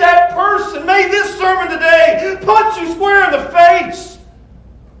you be that person. May this sermon today punch you square in the face.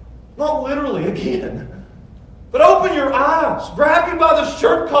 Not literally again. But open your eyes, grab you by the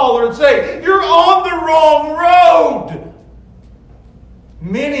shirt collar and say, you're on the wrong road.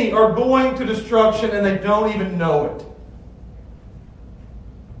 Many are going to destruction and they don't even know it.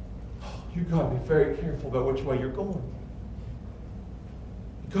 You've got to be very careful about which way you're going.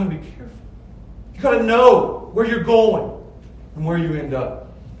 You've got to be careful. You've got to know where you're going and where you end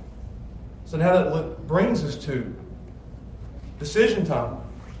up. So now that brings us to decision time.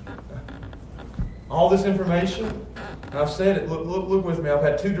 All this information, and I've said it, look with me, I've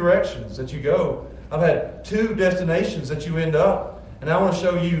had 2 directions that you go. I've had 2 destinations that you end up. And I want to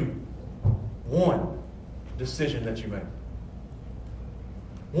show you one decision that you make.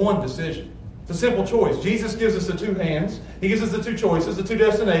 One decision. It's a simple choice. Jesus gives us the 2 hands. He gives us the 2 choices, the 2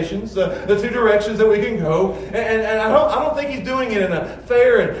 destinations, the 2 directions that we can go. And I don't think He's doing it in a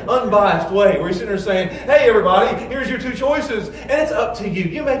fair and unbiased way where He's sitting there saying, hey everybody, here's your 2 choices, and it's up to you.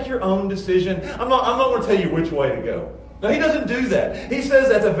 You make your own decision. I'm not going to tell you which way to go. No, He doesn't do that. He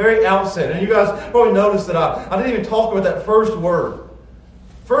says at the very outset, and you guys probably noticed that I didn't even talk about that first word.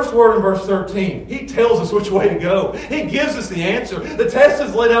 First word in verse 13, He tells us which way to go. He gives us the answer. The test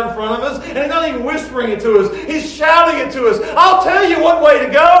is laid out in front of us, and He's not even whispering it to us. He's shouting it to us. I'll tell you what way to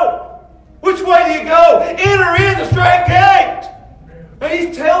go. Which way do you go? Enter in the straight gate. And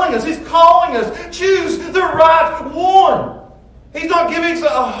He's telling us, He's calling us, choose the right one. He's not giving us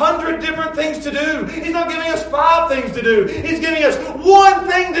 100 different things to do. He's not giving us 5 things to do. He's giving us one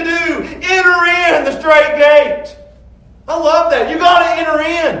thing to do. Enter in the straight gate. I love that. You got to enter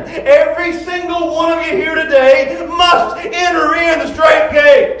in. Every single one of you here today must enter in the straight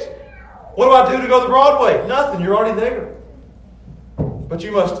gate. What do I do to go the broad way? Nothing. You're already there. But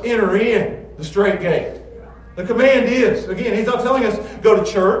you must enter in the straight gate. The command is, again, He's not telling us go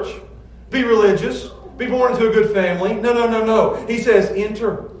to church, be religious, be born into a good family. No. He says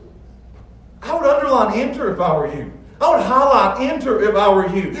enter. I would underline enter if I were you. I would highlight enter if I were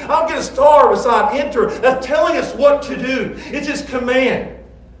you. I would get a star beside enter. That's telling us what to do. It's His command.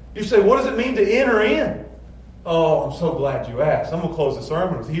 You say, what does it mean to enter in? Oh, I'm so glad you asked. I'm going to close the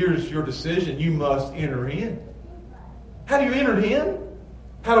sermon with, here's your decision. You must enter in. How do you enter in?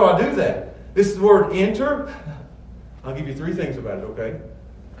 How do I do that? This is the word enter. I'll give you 3 things about it, okay?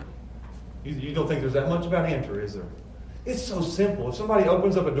 You don't think there's that much about enter, is there? It's so simple. If somebody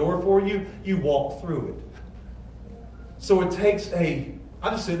opens up a door for you, you walk through it. So it takes I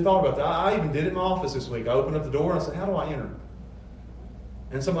just sit and thought about that. I even did it in my office this week. I opened up the door and I said, how do I enter?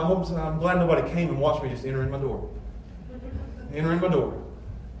 And somebody said, I'm glad nobody came and watched me just enter in my door. Enter in my door.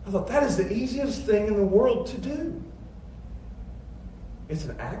 I thought, that is the easiest thing in the world to do. It's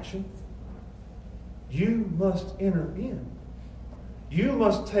an action. You must enter in. You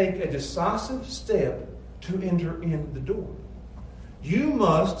must take a decisive step to enter in the door. You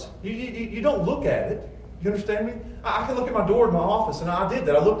don't look at it. You understand me? I can look at my door in my office, and I did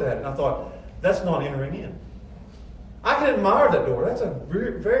that. I looked at it, and I thought, that's not entering in. I can admire that door. That's a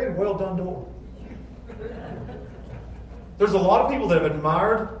very, very well done door. There's a lot of people that have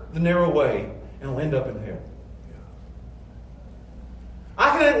admired the narrow way and will end up in hell.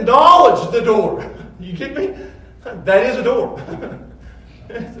 I can acknowledge the door. You get me? That is a door.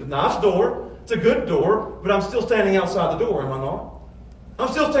 It's a nice door. It's a good door, but I'm still standing outside the door, am I not? I'm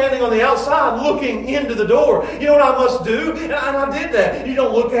still standing on the outside looking into the door. You know what I must do? And I did that. You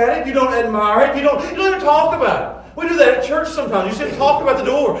don't look at it. You don't admire it. You don't even talk about it. We do that at church sometimes. You sit and talk about the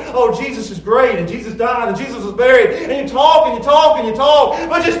door. Oh, Jesus is great, and Jesus died, and Jesus was buried. And you talk, and you talk, and you talk,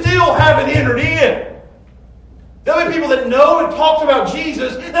 but you still haven't entered in. There'll be people that know and talk about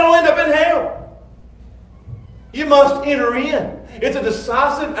Jesus that'll end up in hell. You must enter in. It's a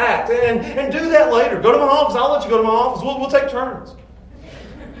decisive act. And do that later. Go to my office. I'll let you go to my office. We'll take turns.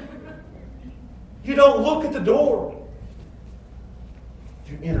 You don't look at the door.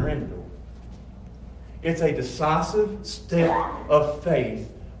 You enter in the door. It's a decisive step of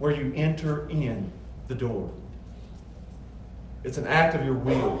faith where you enter in the door. It's an act of your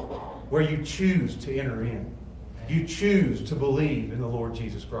will where you choose to enter in. You choose to believe in the Lord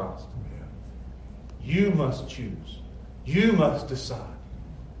Jesus Christ. You must choose. You must decide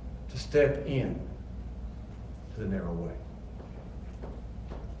to step in to the narrow way.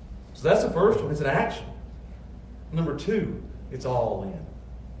 So that's the first one. It's an action. Number two, it's all in.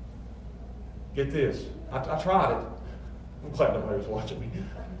 Get this. I tried it. I'm glad nobody was watching me.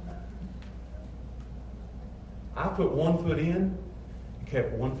 I put one foot in and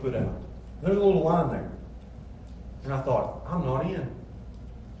kept one foot out. There's a little line there. And I thought, I'm not in.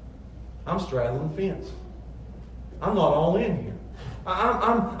 I'm straddling the fence. I'm not all in here.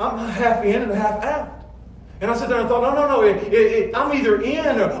 I'm half in and half out. And I sat there and thought, no, I'm either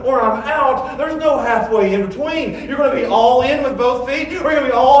in or I'm out. There's no halfway in between. You're going to be all in with both feet, or you're going to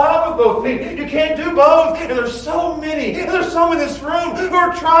be all out with both feet. You can't do both. And there's so many, and there's some in this room who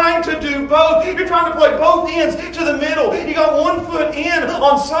are trying to do both. You're trying to play both ends to the middle. You got 1 foot in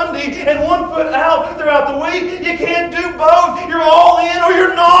on Sunday and 1 foot out throughout the week. You can't do both. You're all in or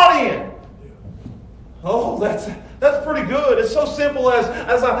you're not in. Oh, that's pretty good. It's so simple as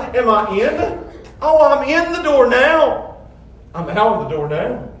am I in? Oh, I'm in the door now. I'm out of the door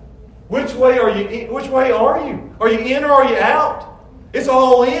now. Which way are you in? Which way are you? Are you in or are you out? It's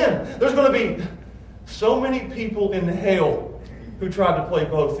all in. There's going to be so many people in hell who tried to play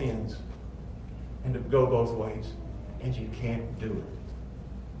both ends and to go both ways. And you can't do it.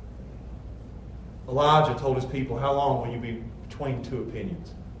 Elijah told his people, how long will you be between two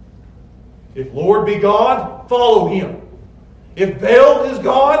opinions? If Lord be God, follow Him. If Baal is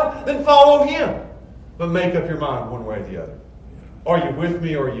God, then follow him. But make up your mind one way or the other. Are you with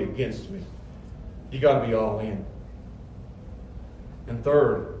me or are you against me? You got to be all in. And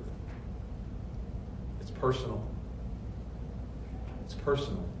third, it's personal. It's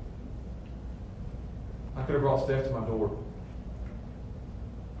personal. I could have brought Steph to my door,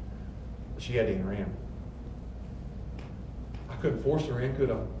 but she had to enter in. I couldn't force her in,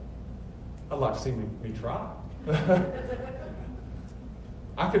 could I? I'd like to see me try.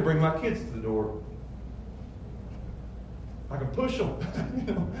 I could bring my kids to the door. I can push them.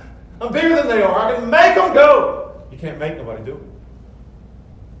 I'm bigger than they are. I can make them go. You can't make nobody do it.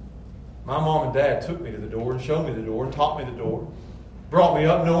 My mom and dad took me to the door and showed me the door and taught me the door. Brought me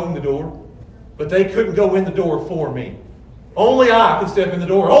up knowing the door. But they couldn't go in the door for me. Only I can step in the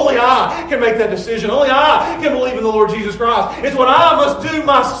door. Only I can make that decision. Only I can believe in the Lord Jesus Christ. It's what I must do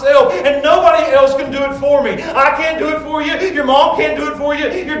myself, and nobody else can do it for me. I can't do it for you. Your mom can't do it for you.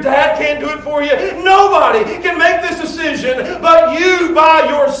 Your dad can't do it for you. Nobody can make this decision but you by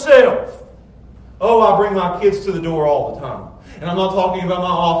yourself. Oh, I bring my kids to the door all the time. And I'm not talking about my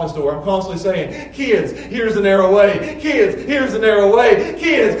office door. I'm constantly saying, kids, here's the narrow way. Kids, here's the narrow way.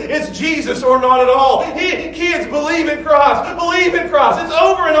 Kids, it's Jesus or not at all. Kids, believe in Christ. Believe in Christ. It's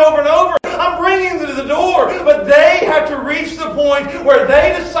over and over and over. I'm bringing them to the door. But they have to reach the point where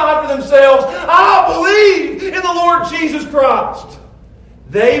they decide for themselves, I believe in the Lord Jesus Christ.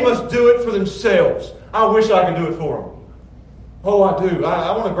 They must do it for themselves. I wish I could do it for them. Oh, I do.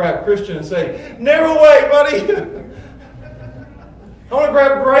 I want to grab Christian and say, narrow way, buddy. I want to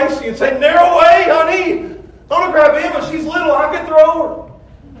grab Gracie and say, narrow way, honey. I want to grab Emma. She's little. I can throw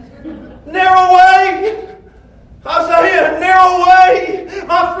her. Narrow way. Isaiah, narrow way.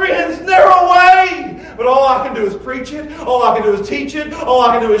 My friends, narrow way. But all I can do is preach it. All I can do is teach it. All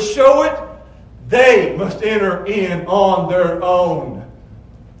I can do is show it. They must enter in on their own.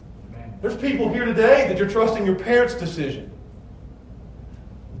 There's people here today that you're trusting your parents' decision.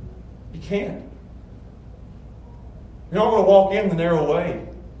 You can't. You're not going to walk in the narrow way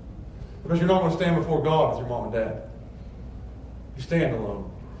because you're not going to stand before God with your mom and dad. You stand alone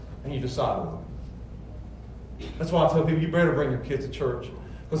and you decide alone. That's why I tell people you better bring your kids to church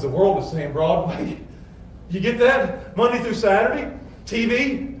because the world is saying Broadway. You get that? Monday through Saturday,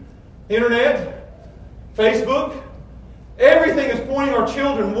 TV, internet, Facebook. Everything is pointing our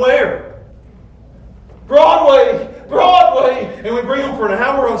children where? Broadway, Broadway. And we bring them for an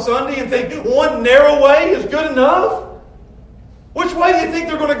hour on Sunday and think one narrow way is good enough? Which way do you think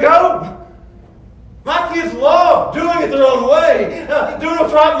they're going to go? My kids love doing it their own way, doing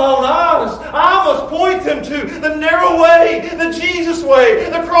what's right in my own eyes. I must point them to the narrow way, the Jesus way,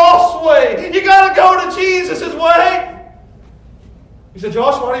 the cross way. You got to go to Jesus' way. You said,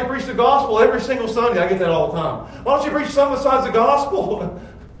 Josh, why do you preach the gospel every single Sunday? I get that all the time. Why don't you preach something besides the gospel?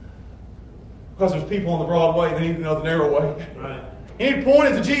 Because there's people on the broad way that need to know the narrow way. Right. You need to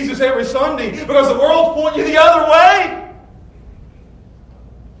point it to Jesus every Sunday because the world's pointing you the other way.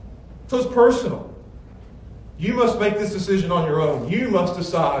 So it's personal. You must make this decision on your own. You must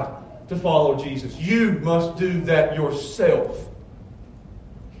decide to follow Jesus. You must do that yourself.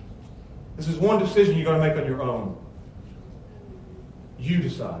 This is one decision you're going to make on your own. You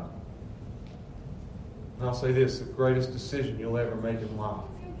decide. And I'll say this, the greatest decision you'll ever make in life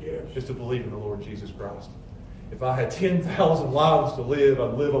is to believe in the Lord Jesus Christ. If I had 10,000 lives to live,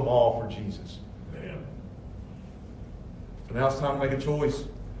 I'd live them all for Jesus. Man. So now it's time to make a choice.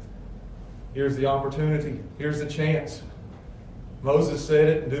 Here's the opportunity. Here's the chance. Moses said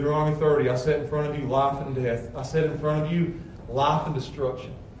it in Deuteronomy 30. I set in front of you life and death. I set in front of you life and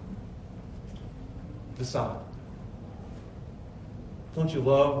destruction. Decide. Don't you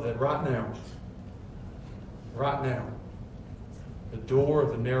love that right now, the door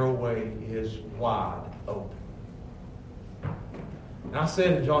of the narrow way is wide open. And I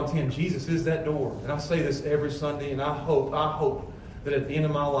said in John 10, Jesus is that door. And I say this every Sunday, and I hope that at the end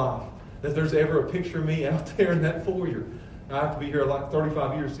of my life, that if there's ever a picture of me out there in that foyer, I have to be here like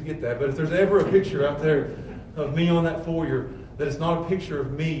 35 years to get that, but if there's ever a picture out there of me on that foyer, that it's not a picture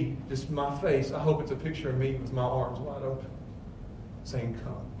of me, just my face, I hope it's a picture of me with my arms wide open, saying,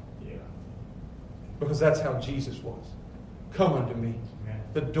 come. Yeah. Because that's how Jesus was. Come unto me.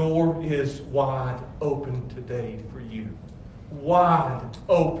 The door is wide open today for you. Wide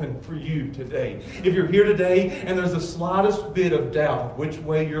open for you today. If you're here today and there's the slightest bit of doubt of which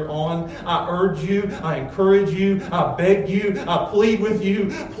way you're on, I urge you, I encourage you, I beg you, I plead with you,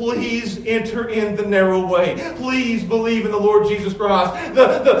 please enter in the narrow way. Please believe in the Lord Jesus Christ.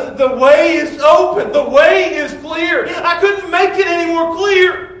 The way is open. The way is clear. I couldn't make it any more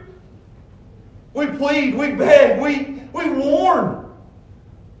clear. We plead, we beg, we warn.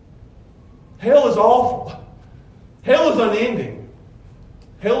 Hell is awful. Hell is unending.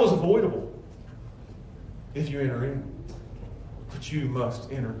 Hell is avoidable if you enter in. But you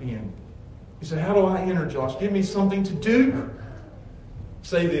must enter in. You say, how do I enter, Josh? Give me something to do.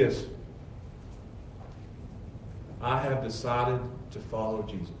 Say this. I have decided to follow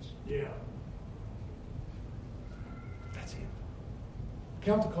Jesus. Yeah. That's it.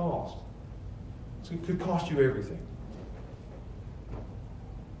 Count the cost. So it could cost you everything.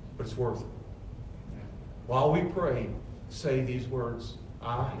 But it's worth it. While we pray, say these words,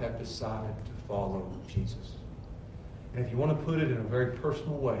 I have decided to follow Jesus. And if you want to put it in a very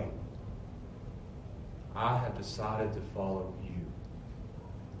personal way, I have decided to follow you.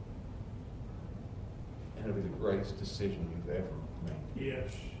 And it'll be the greatest decision you've ever made.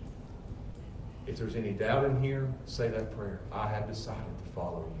 Yes. If there's any doubt in here, say that prayer. I have decided to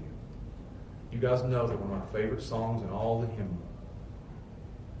follow you. You guys know that one of my favorite songs in all the hymnal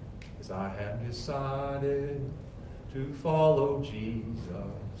is I have decided to follow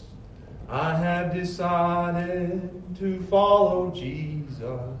Jesus. I have decided to follow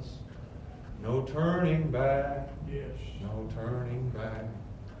Jesus. No turning back. Yes. No turning back.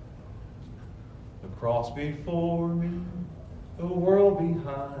 The cross before me, the world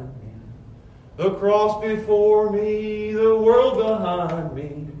behind me. The cross before me, the world behind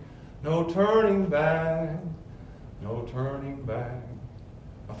me. No turning back. No turning back.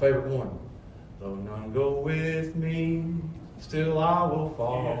 My favorite one. Though none go with me, still I will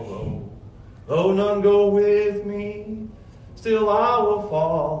follow. Yes. Though none go with me, still I will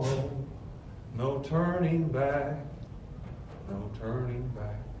follow. No turning back. No turning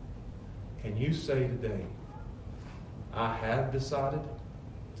back. Can you say today, I have decided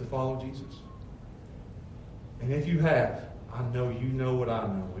to follow Jesus? And if you have, I know you know what I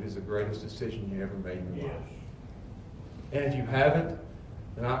know. It is the greatest decision you ever made in your life. And if you haven't,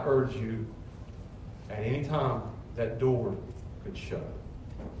 then I urge you, at any time, that door could shut.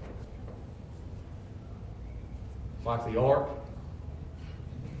 Like the ark,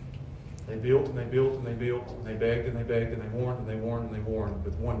 they built and they built and they built and they begged and they begged and they warned and they warned and they warned,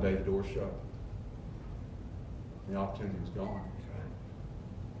 but one day the door shut. And the opportunity was gone.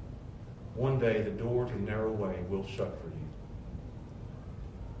 One day the door to the narrow way will shut for you.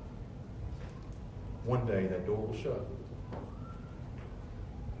 One day that door will shut.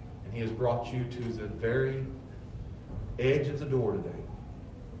 And He has brought you to the very edge of the door today.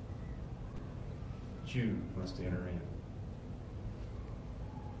 You must enter in.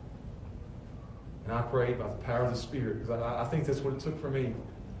 And I pray by the power of the Spirit, because I think that's what it took for me.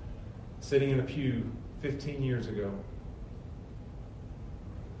 Sitting in a pew 15 years ago,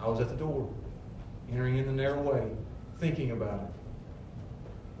 I was at the door, entering in the narrow way, thinking about it.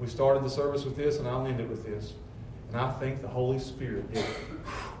 We started the service with this, and I'll end it with this. And I think the Holy Spirit did it.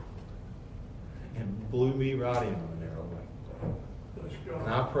 And blew me right in on the narrow way. And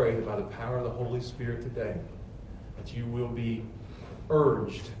I pray that by the power of the Holy Spirit today, that you will be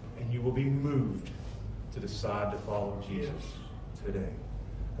urged and you will be moved to decide to follow Jesus today.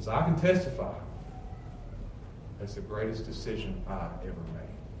 As I can testify, that's the greatest decision I ever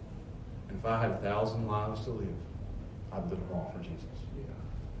made. And if I had 1,000 lives to live, I'd live them all for Jesus.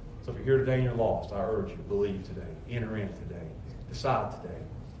 So if you're here today and you're lost, I urge you to believe today, enter in today, decide today.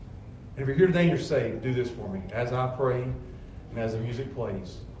 And if you're here today and you're saved, do this for me. As I pray and as the music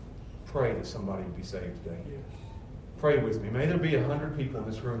plays, pray that somebody will be saved today. Pray with me. May there be 100 people in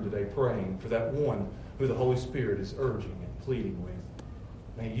this room today praying for that one who the Holy Spirit is urging and pleading with.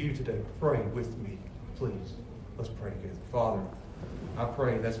 May you today pray with me, please. Let's pray together. Father, I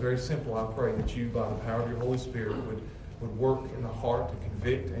pray, that's very simple. I pray that you, by the power of your Holy Spirit, would work in the heart to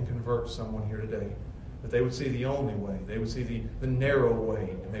convict and convert someone here today. That they would see the only way. They would see the narrow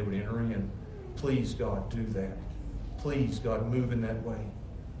way, and they would enter in. Please, God, do that. Please, God, move in that way.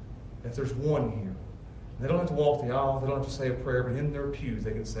 If there's one here, they don't have to walk the aisle, they don't have to say a prayer, but in their pews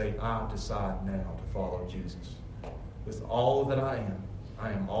they can say, I decide now to follow Jesus. With all that I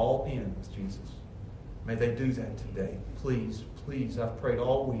am all in with Jesus. May they do that today. Please, please, I've prayed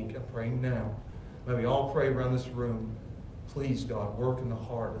all week, I'm praying now. May we all pray around this room. Please, God, work in the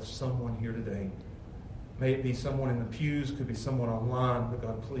heart of someone here today. May it be someone in the pews, could be someone online, but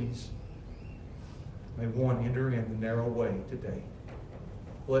God, please, may one enter in the narrow way today.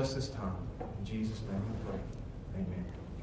 Bless this time. In Jesus' name we pray. Amen.